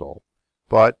crystal,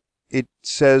 but it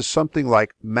says something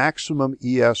like maximum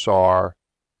ESR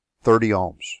 30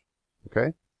 ohms.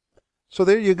 Okay? So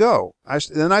there you go.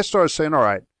 Then I started saying, all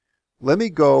right, let me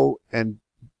go and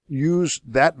use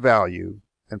that value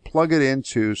and plug it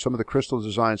into some of the crystal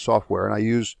design software. And I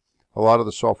use a lot of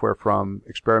the software from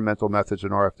Experimental Methods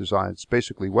and RF Design. It's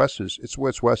basically Wes's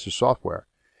software.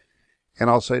 And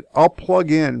I'll plug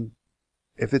in,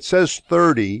 if it says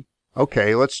 30,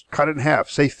 okay, let's cut it in half,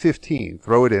 say 15,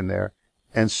 throw it in there,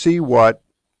 and see what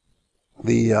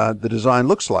the design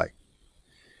looks like.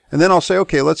 And then I'll say,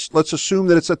 okay, let's assume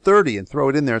that it's at 30 and throw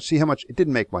it in there and see how much. It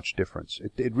didn't make much difference.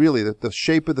 It really, the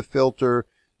shape of the filter,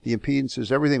 the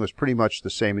impedances, everything was pretty much the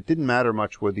same. It didn't matter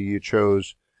much whether you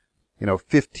chose,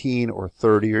 15 or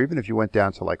 30, or even if you went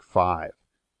down to like 5.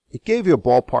 It gave you a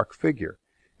ballpark figure.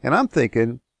 And I'm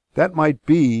thinking, that might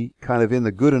be kind of in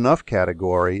the good enough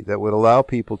category that would allow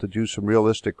people to do some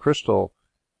realistic crystal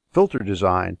filter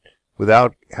design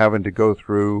without having to go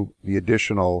through the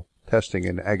additional testing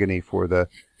and agony for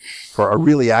a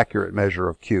really accurate measure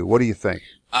of Q. What do you think?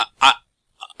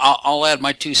 I'll add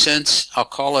my 2 cents. I'll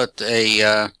call it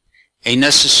a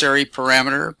necessary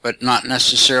parameter, but not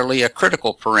necessarily a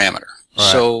critical parameter.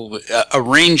 Right. So a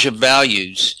range of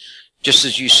values, just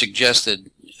as you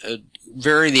suggested,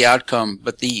 vary the outcome,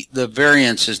 but the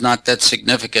variance is not that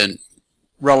significant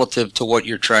relative to what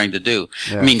you're trying to do.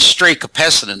 Yeah. I mean, stray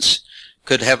capacitance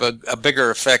could have a bigger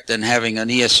effect than having an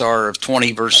ESR of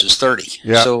 20 versus 30.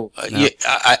 Yeah. So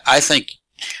I think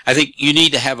you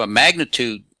need to have a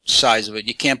magnitude size of it.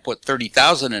 You can't put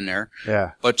 30,000 in there.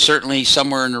 Yeah. But certainly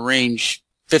somewhere in the range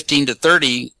 15 to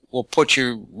 30 will put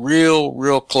you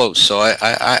real close. So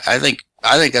I think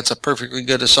that's a perfectly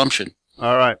good assumption.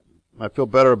 All right. I feel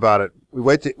better about it. We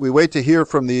wait to hear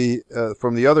from the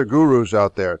other gurus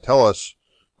out there. Tell us,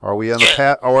 are we on the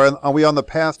path? Are we on the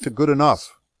path to good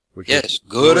enough? Which yes,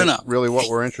 good enough. Really, what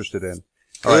we're interested in.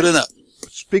 Good enough.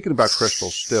 Speaking about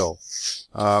crystals, still,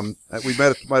 we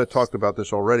might have talked about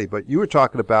this already, but you were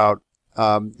talking about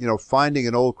finding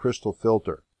an old crystal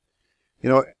filter,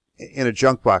 in a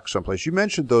junk box someplace. You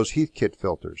mentioned those Heathkit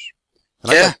filters.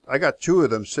 And yeah. I got 2 of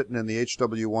them sitting in the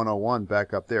HW101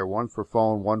 back up there. One for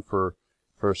phone, one for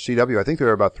CW. I think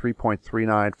they're about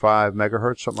 3.395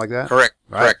 megahertz, something like that. Correct.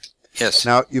 Right? Correct. Yes.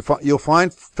 Now you'll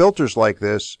find filters like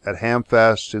this at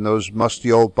Hamfest in those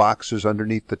musty old boxes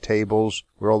underneath the tables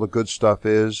where all the good stuff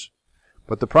is.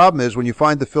 But the problem is when you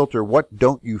find the filter, what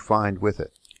don't you find with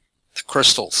it? The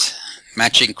crystals.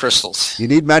 Matching crystals. You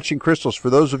need matching crystals. For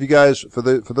those of you guys, for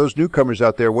those newcomers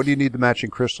out there, what do you need the matching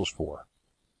crystals for?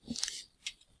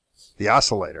 The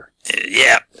oscillator.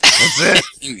 Yeah. That's it.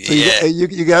 So yeah.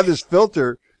 You got this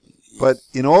filter, but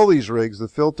in all these rigs, the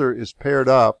filter is paired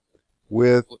up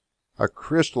with a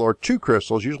crystal or 2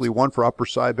 crystals, usually one for upper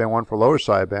sideband, one for lower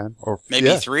sideband, or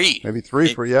maybe 3. Maybe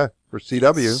 3 for CW.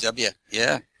 CW,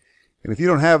 yeah. And if you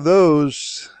don't have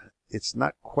those, it's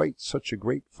not quite such a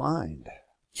great find.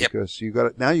 Yep. Because you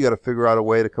got to figure out a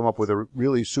way to come up with a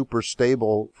really super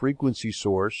stable frequency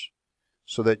source,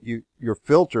 so that your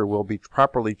filter will be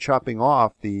properly chopping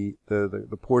off the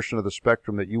portion of the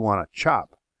spectrum that you want to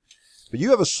chop. But you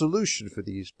have a solution for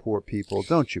these poor people,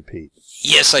 don't you, Pete?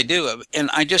 Yes, I do. And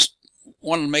I just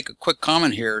wanted to make a quick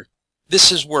comment here.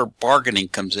 This is where bargaining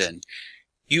comes in.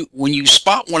 When you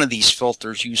spot one of these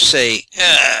filters, you say,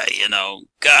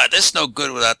 God, that's no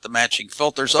good without the matching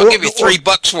filters. I'll give you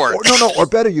 $3 for it. Or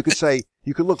better, you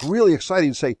could look really excited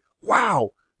and say,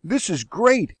 wow, this is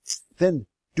great. Then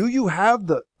do you have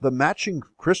the matching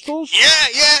crystals? Yeah,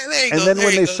 there you go. And then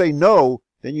when they say no,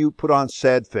 then you put on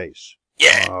sad face.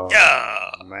 Yeah.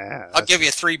 Oh, man. I'll give you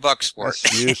 $3 for it.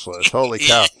 That's useless. Holy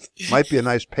cow. Might be a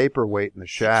nice paperweight in the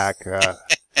shack.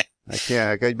 I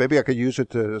can't. Maybe I could use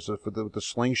it with the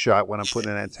slingshot when I'm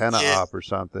putting an antenna up or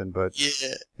something. But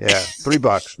yeah,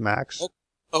 $3 max.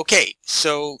 Okay,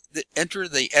 so enter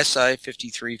the SI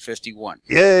 5351.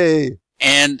 Yay!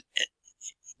 And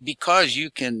because you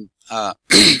can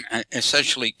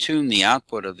essentially tune the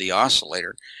output of the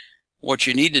oscillator, what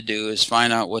you need to do is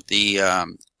find out what the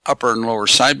upper and lower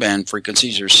sideband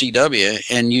frequencies are,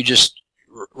 CW, and you just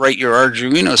write your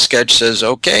Arduino sketch. Says,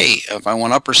 okay, if I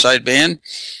want upper sideband,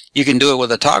 you can do it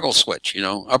with a toggle switch.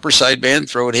 Upper sideband,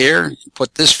 throw it here,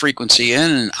 put this frequency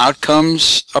in, and out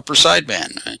comes upper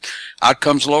sideband, out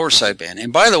comes lower sideband.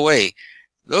 And by the way,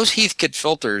 those Heathkit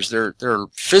filters, they're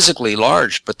physically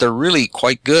large, but they're really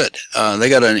quite good. They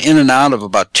got an in and out of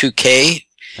about 2K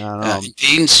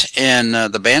impedance, and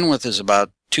the bandwidth is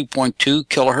about 2.2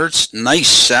 kilohertz. Nice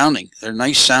sounding. They're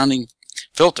nice sounding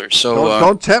filters. So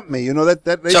don't tempt me. That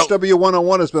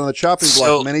HW101 has been on the chopping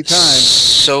block many times.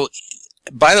 So,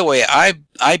 by the way,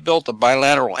 I built a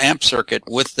bilateral amp circuit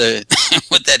with the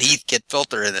with that Heathkit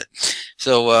filter in it.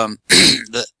 So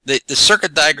the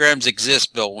circuit diagrams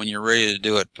exist, Bill, when you're ready to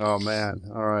do it. Oh man!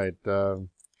 All right.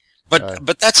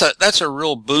 But that's a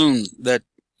real boon that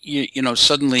you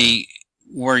suddenly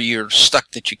where you're stuck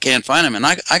that you can't find them. And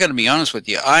I got to be honest with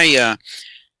you, I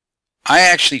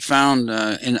actually found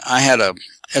and I had a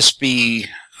SB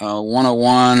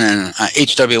 101 and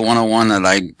HW 101 that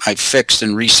I fixed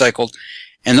and recycled,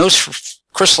 and those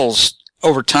crystals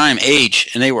over time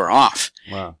age and they were off.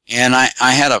 Wow. And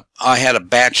I had a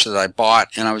batch that I bought,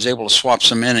 and I was able to swap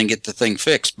some in and get the thing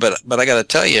fixed. But I got to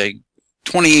tell you,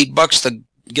 $28 to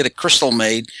get a crystal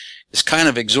made is kind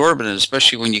of exorbitant,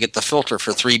 especially when you get the filter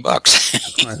for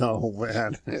 $3. I know,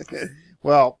 man.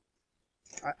 Well,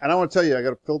 And I want to tell you, I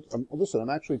got a filter. Listen, I'm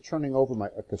actually turning over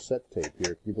a cassette tape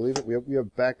here. Can you believe it? We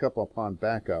have backup upon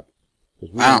backup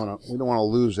because we don't want to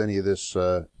lose any of this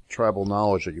tribal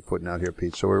knowledge that you're putting out here,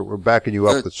 Pete. So we're backing you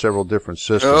up with several different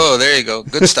systems. Oh, there you go.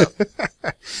 Good stuff.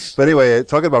 But anyway,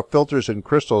 talking about filters and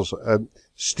crystals,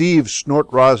 Steve Snort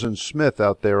Rosin Smith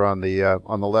out there on the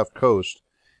left coast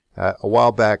a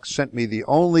while back sent me the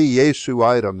only Yaesu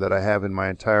item that I have in my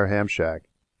entire ham shack,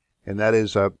 and that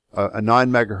is a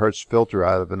 9 megahertz filter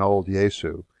out of an old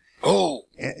Yaesu. Oh,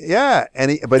 yeah,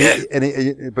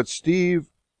 but Steve's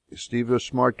a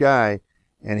smart guy,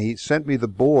 and he sent me the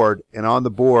board, and on the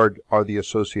board are the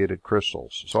associated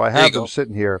crystals. So I have them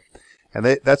sitting here, and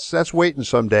that's waiting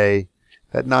someday.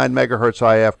 That 9 megahertz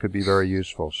IF could be very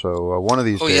useful. So one of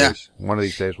these days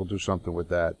we'll do something with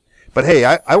that. But hey,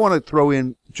 I want to throw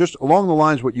in just along the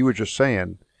lines of what you were just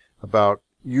saying about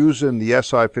using the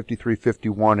SI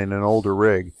 5351 in an older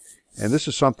rig, and this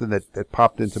is something that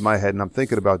popped into my head, and I'm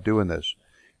thinking about doing this.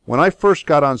 When I first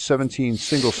got on 17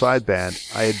 single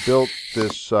sideband, I had built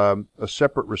this a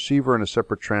separate receiver and a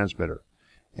separate transmitter,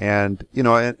 and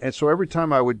so every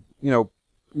time I would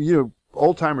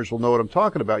old timers will know what I'm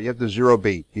talking about. You have the zero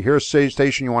beat. You hear a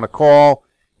station you want to call,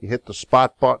 you hit the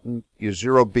spot button, you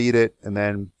zero beat it, and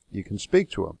then you can speak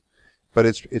to them. But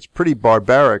it's pretty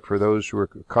barbaric for those who are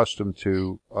accustomed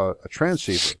to a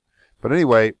transceiver. But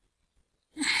anyway,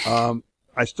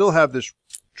 I still have this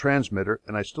transmitter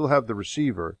and I still have the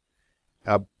receiver.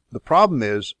 The problem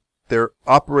is they're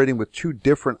operating with two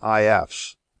different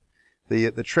IFs.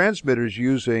 The transmitter is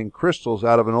using crystals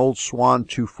out of an old Swan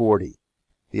 240.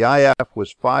 The IF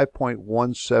was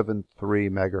 5.173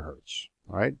 megahertz.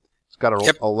 All right, it's got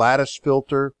a lattice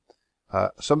filter.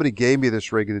 Somebody gave me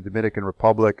this rig in the Dominican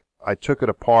Republic. I took it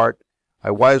apart.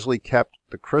 I wisely kept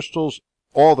the crystals,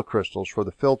 all the crystals for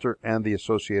the filter and the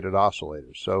associated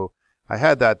oscillators. So I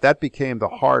had that. That became the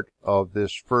heart of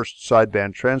this first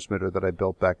sideband transmitter that I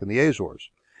built back in the Azores.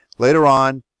 Later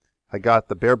on, I got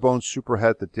the bare bones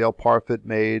superhet that Dale Parfit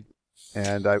made,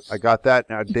 and I got that.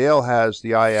 Now Dale has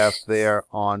the IF there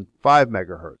on 5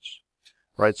 megahertz,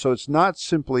 right? So it's not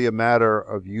simply a matter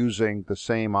of using the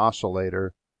same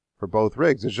oscillator for both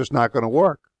rigs. It's just not going to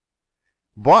work.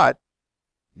 But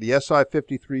the SI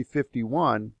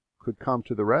 5351 could come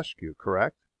to the rescue,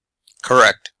 correct?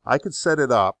 Correct. I could set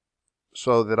it up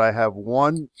so that I have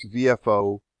one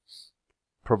VFO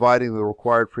providing the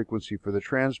required frequency for the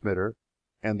transmitter,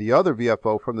 and the other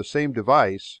VFO from the same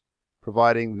device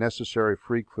providing necessary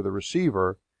freq for the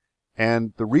receiver,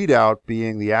 and the readout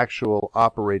being the actual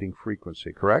operating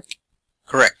frequency, correct?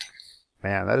 Correct.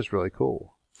 Man, that is really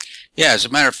cool. Yeah, as a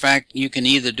matter of fact, you can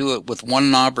either do it with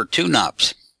one knob or two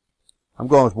knobs. I'm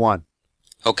going with one.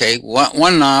 Okay,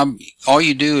 one knob, all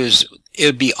you do is it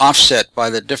would be offset by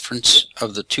the difference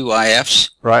of the two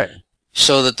IFs. Right.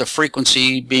 So that the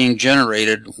frequency being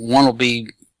generated, one will be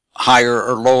higher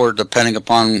or lower depending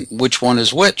upon which one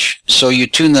is which. So you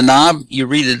tune the knob, you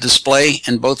read the display,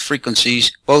 and both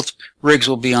rigs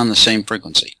will be on the same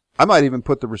frequency. I might even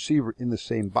put the receiver in the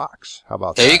same box. How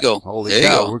about that? There you go. Holy there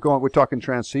cow. You go. We're talking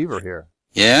transceiver here.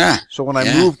 Yeah. So when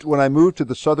I moved to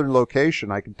the southern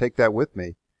location, I can take that with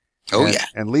me. Oh, yeah.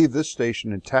 And leave this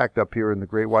station intact up here in the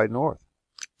Great White North.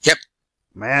 Yep.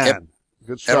 Man,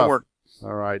 good stuff. That'll work.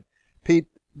 All right. Pete,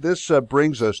 this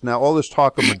brings us, now all this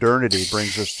talk of modernity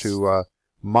brings us to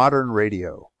modern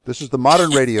radio. This is the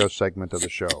modern radio segment of the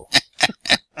show.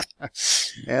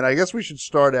 And I guess we should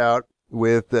start out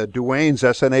with Duane's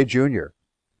SNA Junior.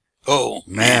 Oh,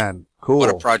 man, cool. What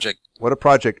a project. What a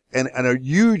project. And a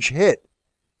huge hit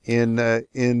in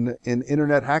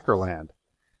Internet hacker land.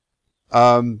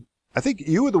 I think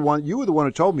you were the one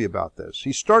who told me about this.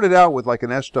 He started out with like an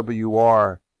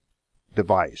SWR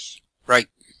device. Right.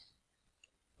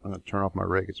 I'm going to turn off my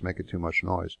rig. It's making too much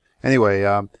noise. Anyway,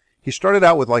 he started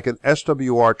out with like an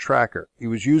SWR tracker. He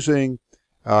was using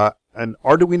an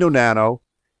Arduino Nano,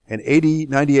 an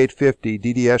 809850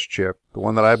 DDS chip, the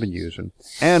one that I've been using,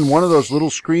 and one of those little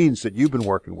screens that you've been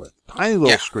working with. Tiny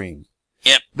little screen.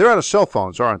 Yep. They're out of cell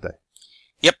phones, aren't they?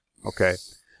 Yep. Okay.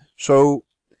 So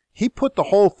he put the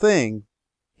whole thing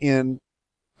in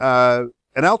an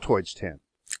Altoids tin.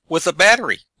 With a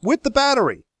battery. With the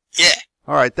battery. Yeah.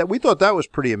 All right. We thought that was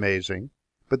pretty amazing.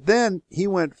 But then he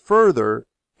went further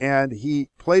and he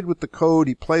played with the code.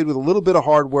 He played with a little bit of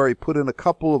hardware. He put in a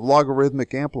couple of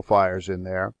logarithmic amplifiers in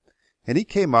there. And he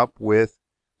came up with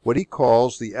what he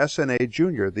calls the SNA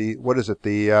Junior. The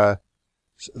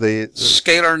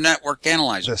Scalar Network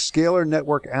Analyzer. The Scalar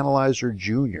Network Analyzer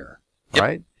Junior. Yep.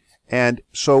 Right? And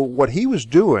so what he was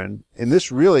doing, and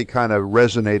this really kind of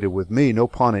resonated with me, no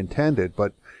pun intended,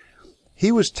 but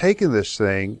he was taking this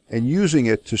thing and using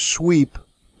it to sweep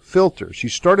filters. He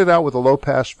started out with a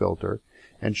low-pass filter,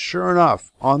 and sure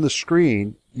enough, on the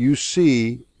screen, you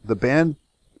see the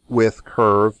bandwidth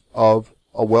curve of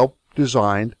a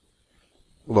well-designed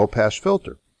low-pass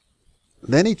filter.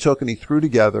 Then he took and he threw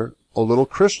together a little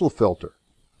crystal filter.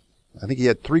 I think he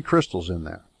had 3 crystals in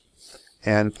there,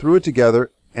 and threw it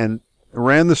together and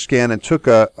ran the scan and took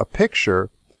a picture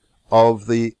of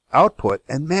the output.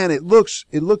 And man, it looks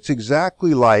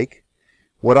exactly like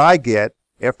what I get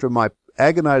after my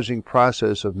agonizing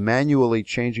process of manually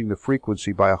changing the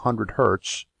frequency by 100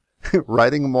 hertz,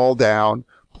 writing them all down,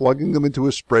 plugging them into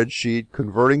a spreadsheet,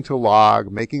 converting to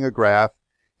log, making a graph,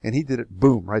 and he did it,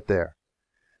 boom, right there.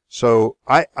 So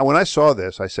when I saw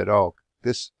this, I said, oh,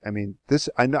 I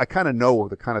kind of know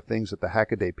the kind of things that the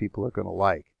Hackaday people are going to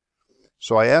like.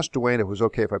 So I asked Dwayne if it was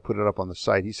okay if I put it up on the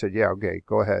site. He said, yeah, okay,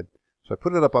 go ahead. So I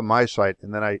put it up on my site,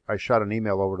 and then I shot an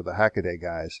email over to the Hackaday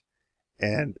guys,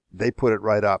 and they put it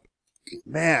right up.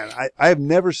 Man, I have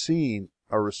never seen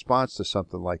a response to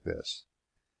something like this.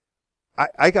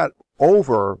 I got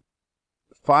over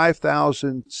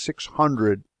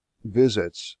 5,600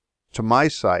 visits to my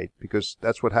site because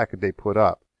that's what Hackaday put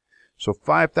up. So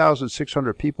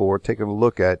 5,600 people were taking a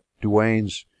look at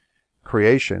Dwayne's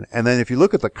creation. And then if you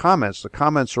look at the comments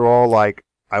are all like,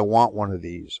 I want one of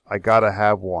these. I got to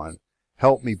have one.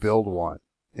 Help me build one.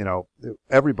 You know,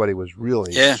 everybody was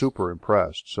really super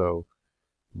impressed. So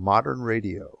modern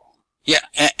radio. Yeah,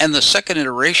 and the second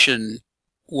iteration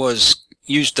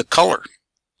used the color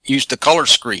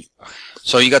screen.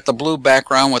 So you got the blue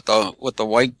background with the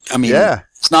white. I mean,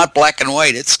 it's not black and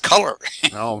white; it's color.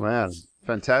 Oh man,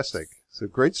 fantastic! So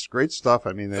great stuff.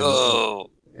 I mean,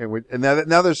 and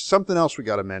now there's something else we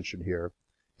got to mention here,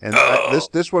 and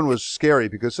this one was scary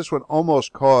because this one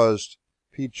almost caused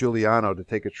Pete Giuliano to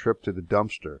take a trip to the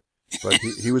dumpster, but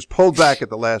he was pulled back at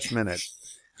the last minute.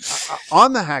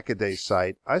 On the Hackaday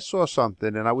site, I saw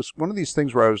something, and I was one of these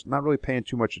things where I was not really paying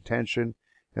too much attention,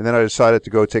 and then I decided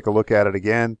to go take a look at it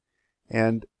again,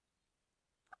 and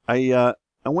I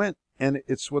went, and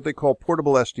it's what they call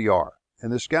portable SDR,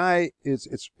 and this guy it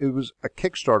was a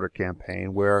Kickstarter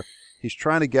campaign where he's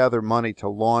trying to gather money to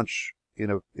launch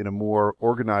in a more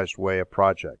organized way a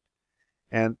project,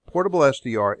 and portable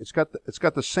SDR it's got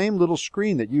the same little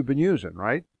screen that you've been using,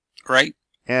 right? Right.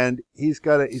 And he's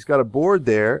got a board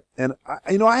there, and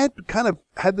I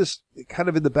had this kind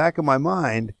of in the back of my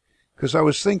mind because I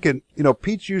was thinking,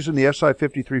 Pete's using the SI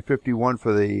 5351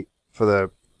 for the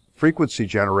frequency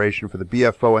generation for the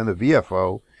BFO and the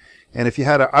VFO, and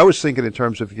I was thinking in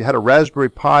terms of if you had a Raspberry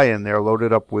Pi in there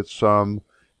loaded up with some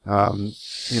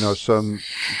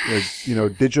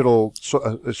digital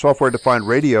software-defined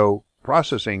radio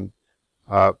processing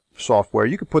software,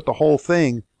 you could put the whole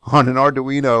thing on an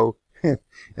Arduino.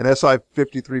 An SI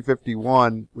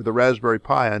 5351 with a Raspberry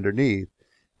Pi underneath.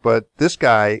 But this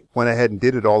guy went ahead and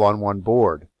did it all on one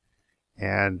board.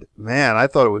 And man, I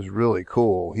thought it was really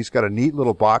cool. He's got a neat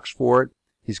little box for it.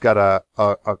 He's got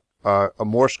a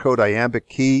Morse code iambic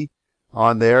key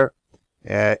on there.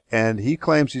 And he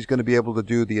claims he's going to be able to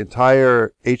do the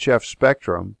entire HF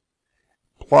spectrum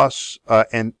plus,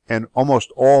 and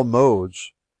almost all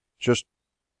modes just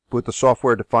with the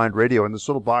software-defined radio in this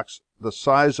little box the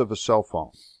size of a cell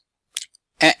phone.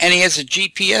 And he has a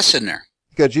GPS in there.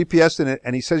 He's got GPS in it,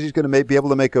 and he says he's going to be able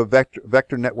to make a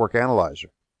vector network analyzer.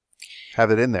 Have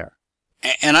it in there.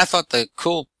 And I thought the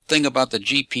cool thing about the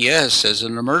GPS as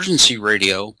an emergency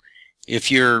radio, if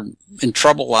you're in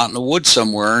trouble out in the woods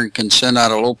somewhere and can send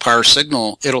out a low-power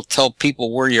signal, it'll tell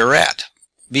people where you're at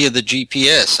via the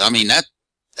GPS. I mean, that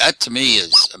to me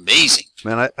is amazing.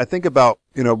 Man, I think about,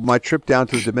 my trip down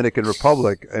to the Dominican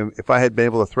Republic, and if I had been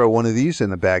able to throw one of these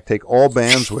in the bag, take all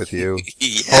bands with you.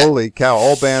 Holy cow,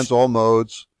 all bands, all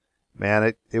modes.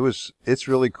 Man, it's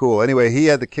really cool. Anyway, he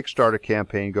had the Kickstarter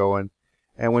campaign going,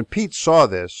 and when Pete saw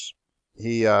this,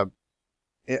 he got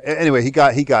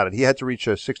it. He had to reach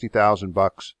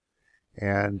 $60,000,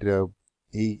 and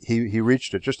he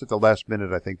reached it just at the last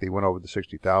minute. I think they went over the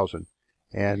 60,000.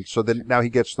 And so then now he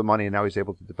gets the money, and now he's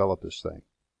able to develop this thing.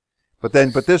 But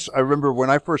this, I remember when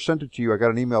I first sent it to you, I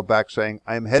got an email back saying,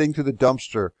 I am heading to the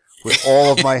dumpster with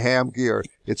all of my ham gear.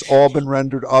 It's all been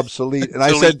rendered obsolete. And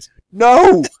I said,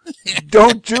 no,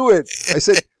 don't do it. I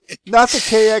said, not the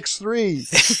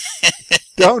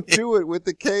KX3. Don't do it with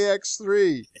the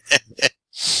KX3.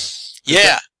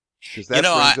 Yeah. Because that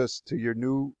brings us to your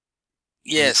new.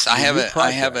 Yes, I have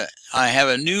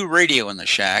a new radio in the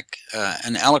shack,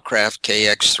 an Alacraft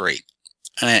KX3,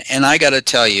 and I got to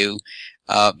tell you,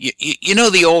 you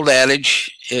know the old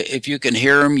adage, if you can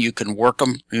hear them, you can work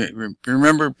them.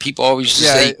 Remember, people always used to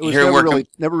say, it was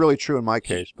never really true in my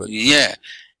case, but yeah.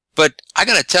 But I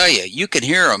got to tell you, you can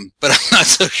hear them, but I'm not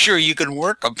so sure you can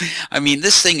work them. I mean,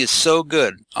 this thing is so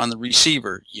good on the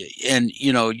receiver, and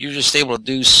you're just able to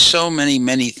do so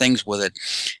many things with it.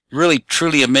 Really,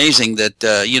 truly amazing that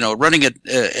running it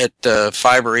at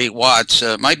 5 or 8 watts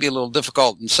might be a little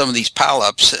difficult in some of these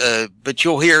pile-ups, but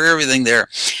you'll hear everything there.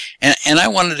 And I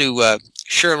wanted to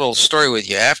share a little story with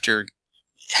you after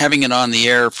having it on the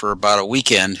air for about a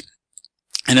weekend.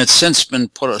 And it's since been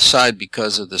put aside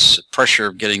because of this pressure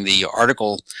of getting the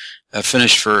article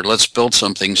finished for Let's Build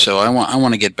Something. So I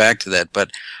want to get back to that.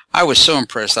 But I was so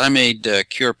impressed. I made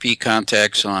QRP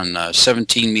contacts on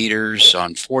 17 meters,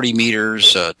 on 40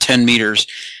 meters, 10 meters,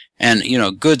 and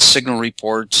good signal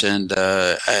reports. And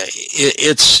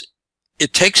it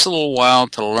takes a little while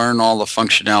to learn all the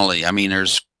functionality. I mean,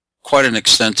 there's quite an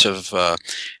extensive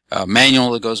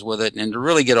manual that goes with it, and to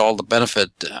really get all the benefit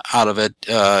out of it,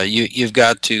 you've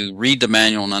got to read the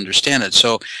manual and understand it.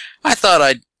 So I thought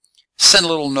I'd send a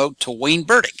little note to Wayne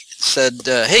Burdick. Said,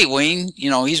 hey Wayne,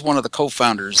 he's one of the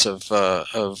co-founders of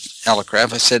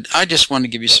Elecraft. I said, I just wanted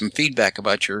to give you some feedback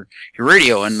about your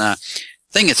radio. And the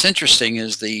thing that's interesting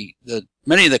is the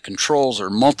many of the controls are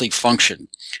multifunction.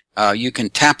 You can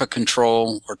tap a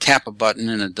control or tap a button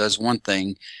and it does one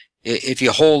thing. If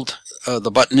you hold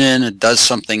the button in, it does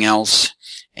something else.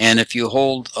 And if you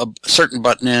hold a certain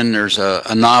button in, there's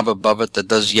a knob above it that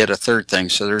does yet a third thing.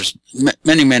 So there's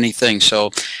many things.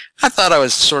 So I thought I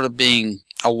was sort of being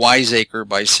a wiseacre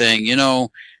by saying,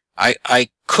 I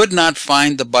could not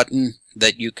find the button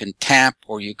that you can tap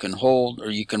or you can hold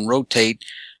or you can rotate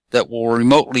that will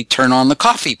remotely turn on the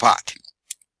coffee pot.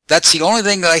 That's the only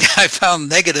thing that I found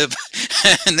negative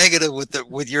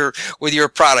with your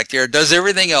product here. It does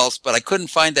everything else, but I couldn't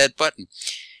find that button.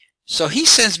 So he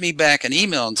sends me back an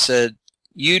email and said,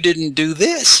 you didn't do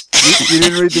this. You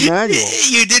didn't read the manual.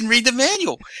 You didn't read the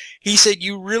manual. He said,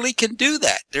 you really can do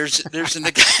that. There's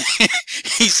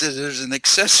he says there's an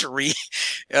accessory,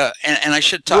 and I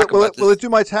should talk about this. Will it do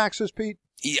my taxes, Pete?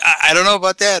 I don't know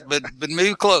about that, but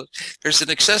maybe close. There's an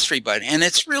accessory button, and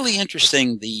it's really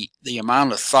interesting the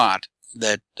amount of thought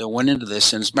that went into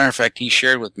this. And as a matter of fact, he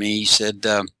shared with me. He said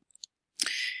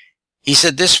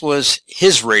this was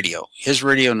his radio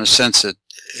in the sense that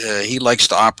he likes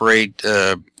to operate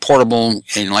portable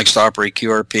and likes to operate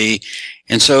QRP,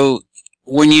 and so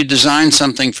when you design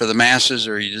something for the masses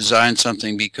or you design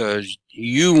something because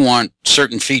you want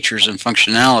certain features and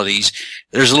functionalities,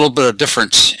 there's a little bit of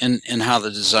difference in how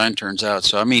the design turns out.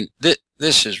 So, I mean,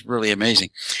 this is really amazing.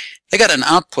 They got an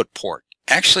output port.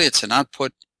 Actually, it's an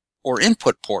output or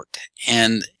input port,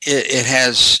 and it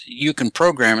has, you can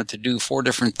program it to do 4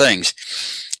 different things.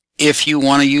 If you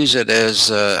want to use it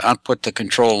as output to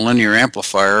control a linear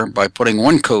amplifier by putting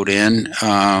one code in,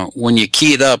 when you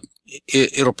key it up,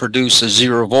 it'll produce a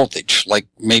 0 voltage, like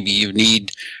maybe you need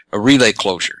a relay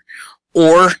closure.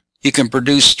 Or you can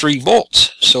produce 3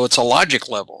 volts, so it's a logic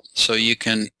level. So you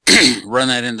can run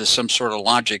that into some sort of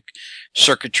logic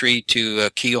circuitry to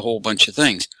key a whole bunch of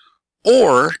things.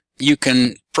 Or you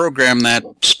can program that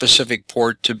specific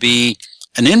port to be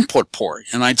an input port.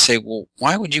 And I'd say, well,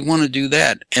 why would you want to do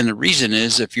that? And the reason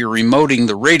is if you're remoting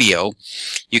the radio,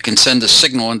 you can send a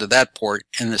signal into that port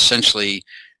and essentially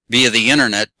via the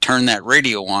internet turn that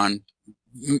radio on,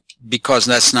 because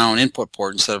that's now an input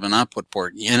port instead of an output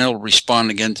port, and it'll respond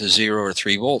again to 0 or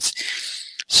 3 volts.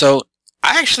 So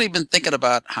I actually been thinking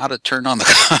about how to turn on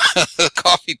the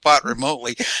coffee pot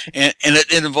remotely, and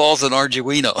it involves an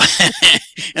Arduino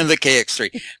and the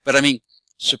KX3. But I mean,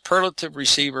 superlative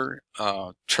receiver,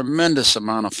 tremendous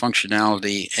amount of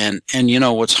functionality, and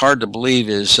what's hard to believe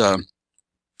is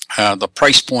the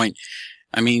price point.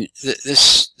 I mean,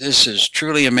 this is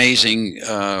truly amazing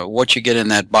what you get in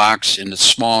that box, and it's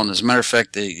small. And as a matter of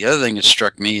fact, the other thing that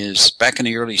struck me is back in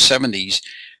the early 70s,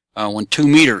 when 2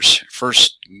 meters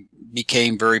first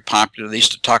became very popular, they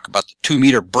used to talk about the 2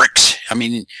 meter bricks. I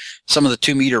mean, some of the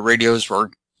 2 meter radios were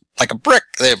like a brick.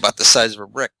 They're about the size of a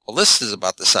brick. Well, this is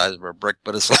about the size of a brick,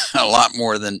 but it's a lot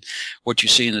more than what you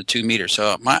see in the 2 meter.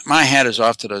 So my hat is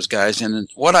off to those guys. And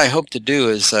what I hope to do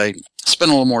is I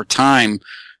spend a little more time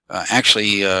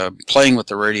actually playing with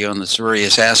the radio in its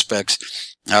various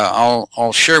aspects.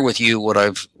 I'll share with you what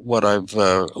I've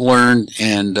learned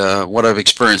and what I've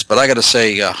experienced. But I got to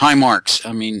say, high marks.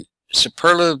 I mean,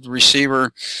 superlative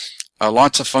receiver,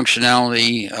 lots of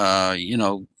functionality.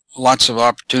 Lots of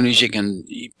opportunities. You can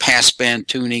passband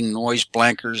tuning, noise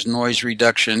blankers, noise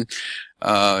reduction.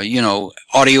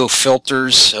 Audio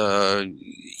filters. Pretty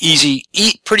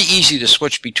easy to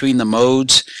switch between the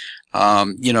modes.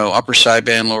 upper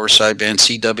sideband, lower sideband,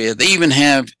 CW. They even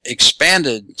have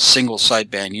expanded single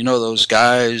sideband. You know those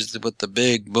guys with the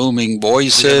big booming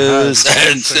voices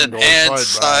and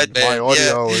sideband. My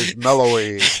audio is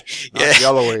mellowy, not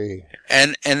yellowy.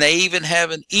 And they even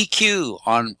have an EQ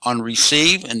on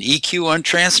receive and EQ on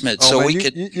transmit. Oh, so man, we you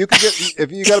could. you could get,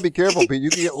 if you got to be careful, Pete. You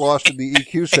can get lost in the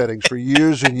EQ settings for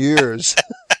years and years.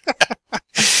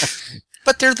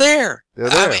 But they're there. They're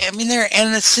there. I mean,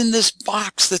 and it's in this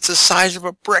box that's the size of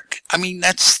a brick. I mean,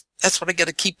 that's what I got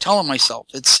to keep telling myself.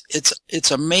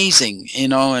 It's amazing,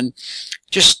 and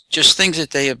just things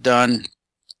that they have done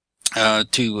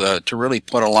to really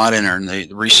put a lot in there. And the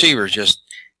receiver is just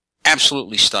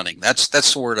absolutely stunning. That's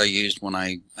the word I used when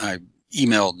I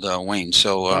emailed Wayne.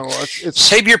 So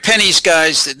save your pennies,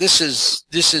 guys. This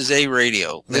is a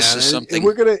radio. This is something.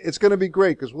 It's gonna be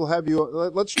great because we'll have you.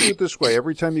 Let's do it this way.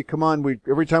 Every time you come on,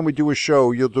 every time we do a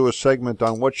show, you'll do a segment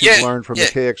on what you've learned from the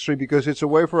KX3 because it's a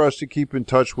way for us to keep in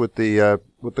touch with the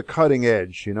cutting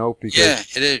edge.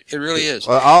 Because it really is.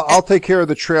 I'll take care of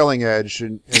the trailing edge,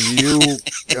 and you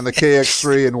and the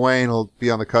KX3 and Wayne will be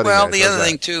on the cutting edge. Well, the other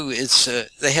thing too is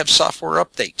they have software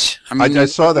updates. I mean, I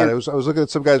saw that. I was looking at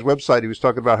some guy's website. He was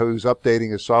talking about how he was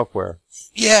updating his software.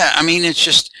 Yeah, I mean, it's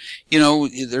just,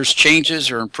 there's changes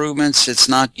or improvements. It's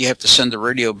not, you have to send the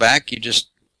radio back. You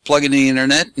just plug it in the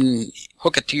internet and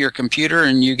hook it to your computer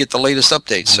and you get the latest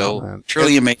updates. So it's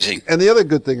really amazing. And the other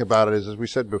good thing about it is, as we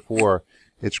said before,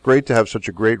 it's great to have such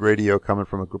a great radio coming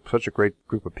from such a great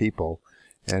group of people.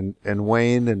 And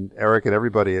Wayne and Eric and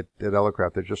everybody at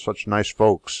Elecraft, they're just such nice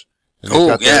folks.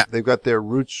 And they've got their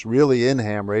roots really in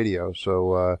ham radio.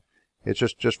 So, it's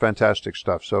just fantastic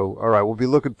stuff. So, all right, we'll be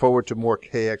looking forward to more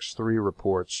KX3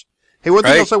 reports. Hey, one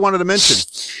thing else I wanted to mention.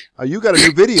 You got a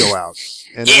new video out,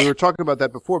 and we were talking about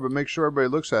that before, but make sure everybody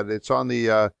looks at it. It's on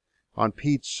the on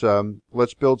Pete's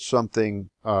Let's Build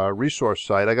Something resource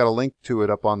site. I got a link to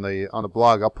it up on the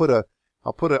blog. I'll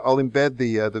embed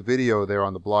the video there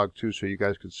on the blog too, so you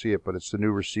guys can see it. But it's the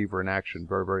new receiver in action.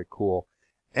 Very, very cool.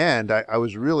 And I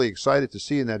was really excited to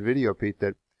see in that video, Pete,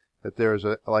 that there's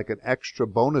an extra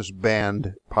bonus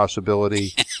band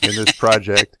possibility in this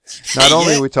project. Not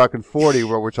only are we talking 40,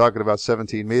 but we're talking about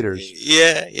 17 meters.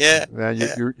 Yeah. Man,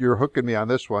 you're hooking me on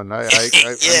this one. I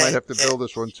might have to build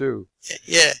this one too.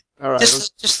 Yeah. All right.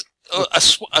 Just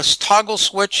a toggle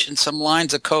switch and some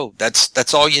lines of code.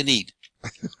 That's all you need.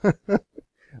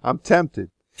 I'm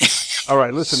tempted. All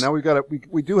right. Listen, now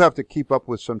we do have to keep up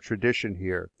with some tradition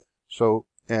here. So,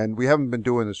 and we haven't been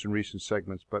doing this in recent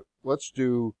segments, but let's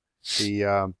do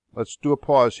a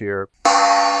pause here.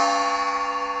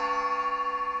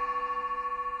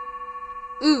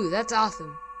 Ooh, that's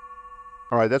awesome.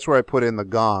 All right, that's where I put in the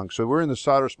gong. So we're in the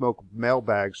Solder Smoke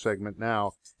mailbag segment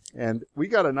now, and we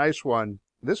got a nice one.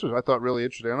 This was, I thought, really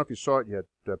interesting. I don't know if you saw it yet,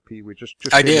 Pete. We just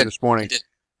came in this morning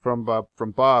from Bob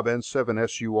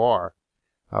N7SUR.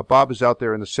 Bob is out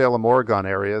there in the Salem, Oregon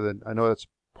area. I know that's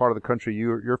part of the country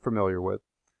you're familiar with.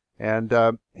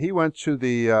 And he went to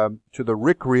the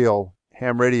Rick Reel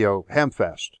Ham Radio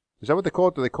Hamfest. Is that what they call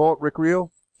it? Do they call it Rick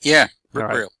Reel? Yeah,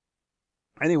 Rick Reel.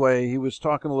 Anyway, he was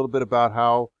talking a little bit about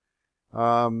how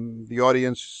the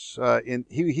audience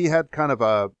he had kind of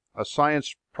a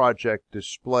science project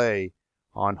display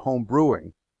on home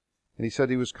brewing, and he said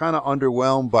he was kind of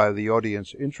underwhelmed by the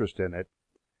audience interest in it.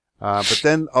 But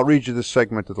then I'll read you this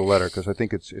segment of the letter because I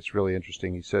think it's really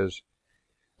interesting. He says.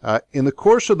 In the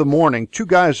course of the morning, two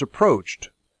guys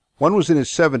approached. One was in his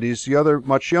 70s, the other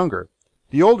much younger.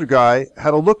 The older guy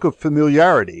had a look of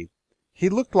familiarity. He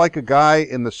looked like a guy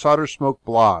in the Solder Smoke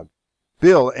blog.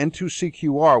 Bill,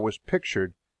 N2CQR, was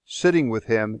pictured sitting with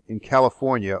him in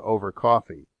California over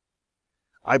coffee.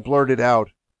 I blurted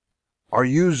out, "Are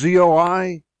you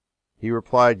ZOI?" He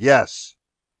replied, "Yes."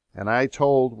 And I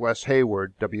told Wes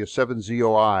Hayward,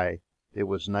 W7ZOI, it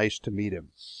was nice to meet him.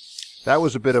 That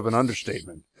was a bit of an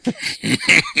understatement.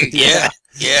 Yeah.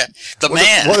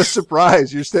 Man. What a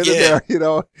surprise. You're standing there,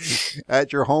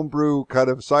 at your homebrew kind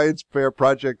of science fair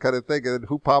project kind of thing, and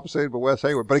who pops in but Wes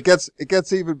Hayward. But it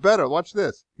gets even better. Watch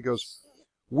this. He goes,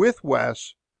 with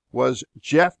Wes was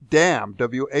Jeff Dam,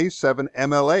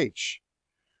 WA7MLH,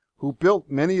 who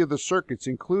built many of the circuits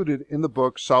included in the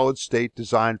book Solid State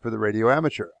Designed for the Radio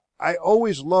Amateur. I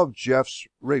always loved Jeff's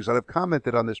rigs. I've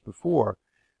commented on this before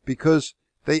because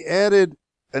they added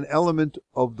an element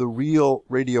of the real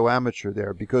radio amateur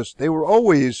there because they were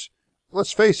always,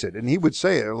 let's face it, and he would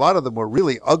say it, a lot of them were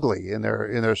really ugly in their,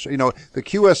 the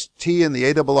QST and the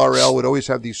ARRL would always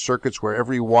have these circuits where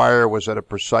every wire was at a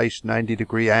precise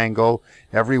 90-degree angle,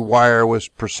 every wire was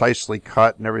precisely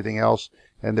cut and everything else,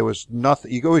 and there was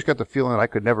nothing, you always got the feeling that I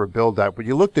could never build that. But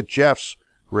you looked at Jeff's,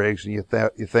 rigs, and you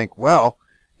think, well,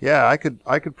 yeah, I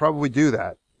could probably do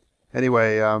that.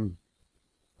 Anyway,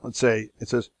 let's say it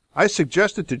says, I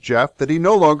suggested to Jeff that he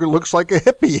no longer looks like a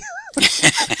hippie,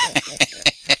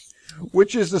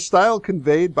 which is the style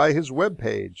conveyed by his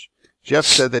webpage. Jeff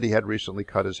said that he had recently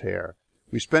cut his hair.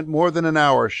 We spent more than an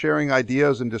hour sharing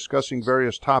ideas and discussing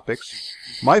various topics.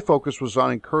 My focus was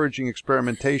on encouraging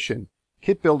experimentation.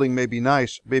 Kit building may be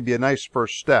a nice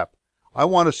first step. I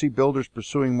want to see builders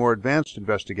pursuing more advanced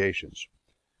investigations.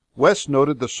 Wes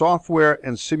noted the software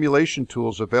and simulation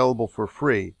tools available for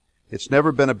free. It's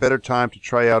never been a better time to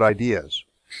try out ideas.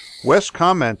 Wes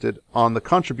commented on the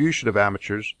contribution of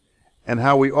amateurs and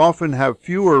how we often have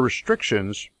fewer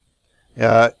restrictions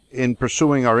in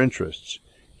pursuing our interests.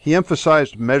 He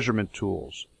emphasized measurement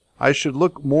tools. I should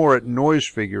look more at noise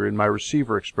figure in my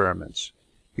receiver experiments.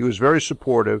 He was very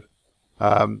supportive,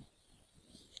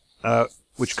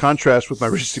 which contrasts with my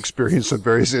recent experience on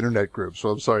various internet groups. So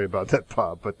I'm sorry about that,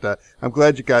 Bob, but I'm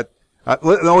glad you got...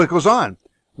 no, it goes on.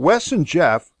 Wes and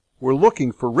Jeff were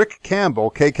looking for Rick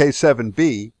Campbell,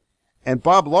 KK7B, and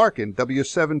Bob Larkin,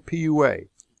 W7PUA.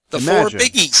 The Imagine. 4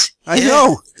 biggies. I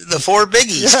know. The 4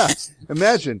 biggies. Yeah.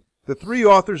 Imagine the 3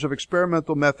 authors of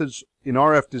experimental methods in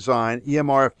RF design,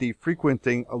 EMRFD,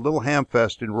 frequenting a little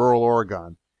hamfest in rural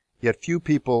Oregon. Yet few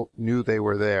people knew they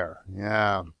were there.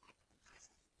 Yeah.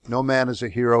 No man is a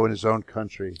hero in his own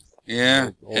country.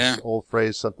 Yeah. Old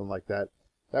phrase, something like that.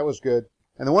 That was good.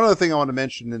 And the one other thing I want to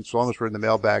mention, and so long as we're in the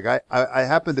mailbag, I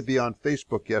happened to be on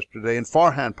Facebook yesterday, and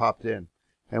Farhan popped in.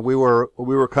 And we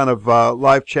were kind of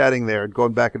live chatting there and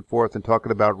going back and forth and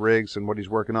talking about rigs and what he's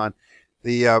working on.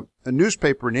 A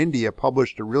newspaper in India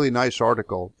published a really nice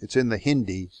article. It's in the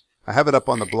Hindi. I have it up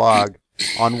on the blog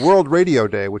on World Radio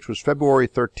Day, which was February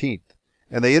 13th.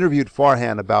 And they interviewed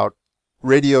Farhan about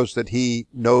radios that he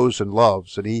knows and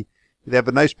loves. And they have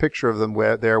a nice picture of them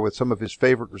there with some of his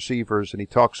favorite receivers. And he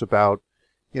talks about,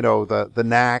 the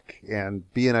knack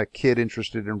and being a kid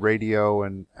interested in radio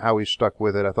and how he stuck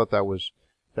with it. I thought that was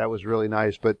really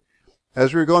nice. But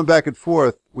as we were going back and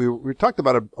forth, we talked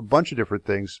about a bunch of different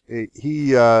things.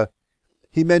 He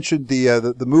mentioned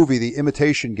the movie, The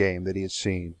Imitation Game, that he had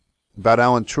seen about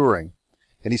Alan Turing,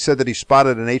 and he said that he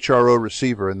spotted an HRO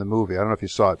receiver in the movie. I don't know if you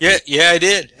saw it. Yeah, I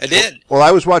did. Well,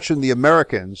 I was watching The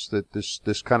Americans,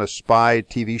 this kind of spy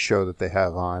TV show that they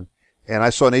have on, and I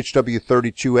saw an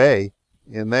HW32A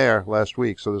in there last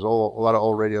week. So there's a lot of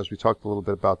old radios. We talked a little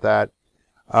bit about that,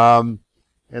 and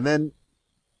then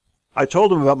I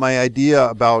told him about my idea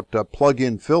about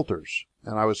plug-in filters,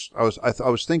 and I was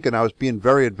thinking I was being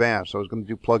very advanced. I was going to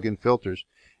do plug-in filters,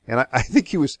 and I think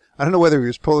he was. I don't know whether he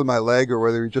was pulling my leg or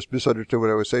whether he just misunderstood what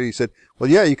I was saying. He said, "Well,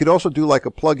 yeah, you could also do like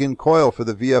a plug-in coil for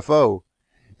the VFO,"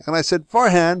 and I said,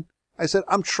 "Farhan," I said,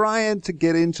 "I'm trying to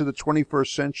get into the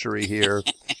 21st century here,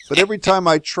 but every time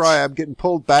I try, I'm getting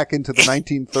pulled back into the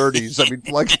 1930s. I mean,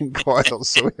 plug-in coils."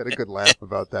 So we had a good laugh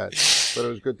about that, but it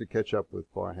was good to catch up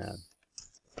with Farhan.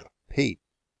 Pete,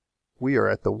 we are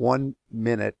at the 1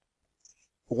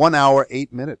 hour,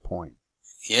 8 minute point.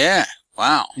 Yeah.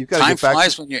 Wow. You've got to Time get back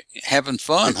flies when you're having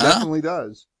fun, It huh? definitely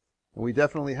does. And we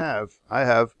definitely have. I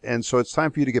have. And so it's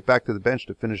time for you to get back to the bench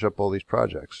to finish up all these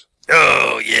projects.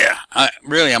 Oh, yeah.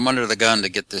 I'm under the gun to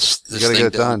get this You got to thing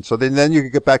get it done. So then you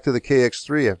can get back to the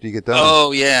KX3 after you get done.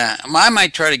 Oh, yeah. I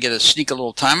might try to sneak a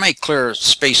little time. I might clear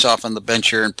space off on the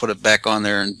bench here and put it back on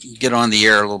there and get on the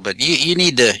air a little bit. You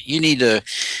need to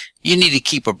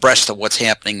keep abreast of what's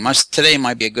happening. Today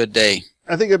might be a good day.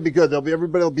 I think it'd be good.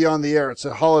 Everybody will be on the air. It's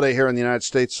a holiday here in the United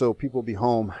States, so people will be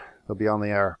home. They'll be on the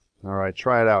air. All right,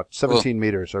 try it out. 17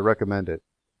 meters. I recommend it.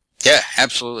 Yeah,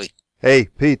 absolutely. Hey,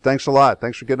 Pete, thanks a lot.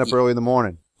 Thanks for getting up early in the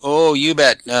morning. Oh, you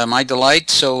bet. My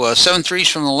delight. So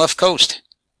 7-3s from the left coast.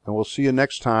 And we'll see you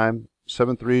next time.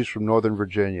 7-3s from Northern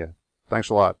Virginia. Thanks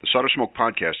a lot. The Solder Smoke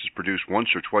Podcast is produced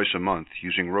once or twice a month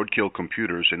using roadkill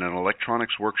computers in an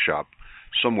electronics workshop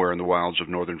somewhere in the wilds of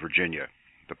Northern Virginia.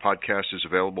 The podcast is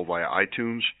available via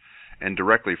iTunes and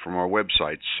directly from our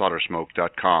website,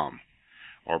 soldersmoke.com.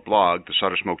 Our blog, the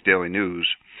Solder Smoke Daily News,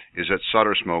 is at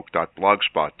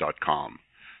soldersmoke.blogspot.com.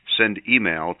 Send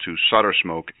email to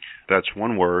soldersmoke, that's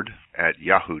one word, at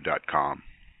yahoo.com.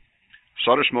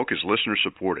 Solder Smoke is listener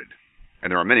supported,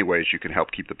 and there are many ways you can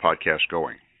help keep the podcast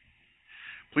going.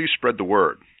 Please spread the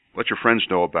word. Let your friends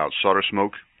know about Solder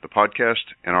Smoke, the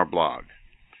podcast, and our blog.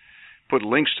 Put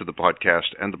links to the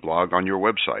podcast and the blog on your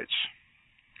websites.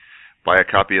 Buy a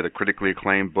copy of the critically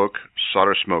acclaimed book,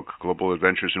 Solder Smoke, Global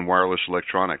Adventures in Wireless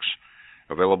Electronics,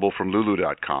 available from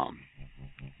lulu.com.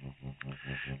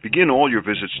 Begin all your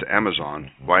visits to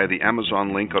Amazon via the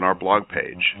Amazon link on our blog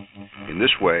page. In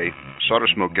this way, Solder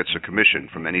Smoke gets a commission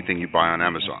from anything you buy on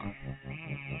Amazon.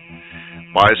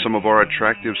 Buy some of our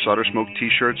attractive Solder Smoke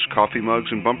t-shirts, coffee mugs,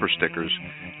 and bumper stickers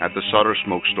at the Solder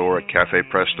Smoke store at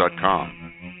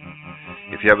cafepress.com.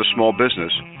 If you have a small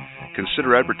business,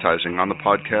 consider advertising on the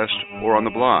podcast or on the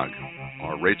blog.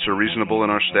 Our rates are reasonable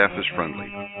and our staff is friendly.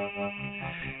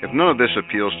 If none of this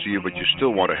appeals to you but you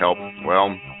still want to help,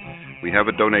 well, we have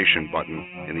a donation button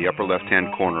in the upper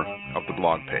left-hand corner of the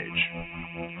blog page.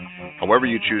 However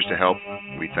you choose to help,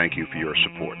 we thank you for your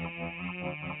support.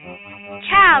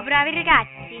 Ciao, bravi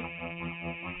ragazzi!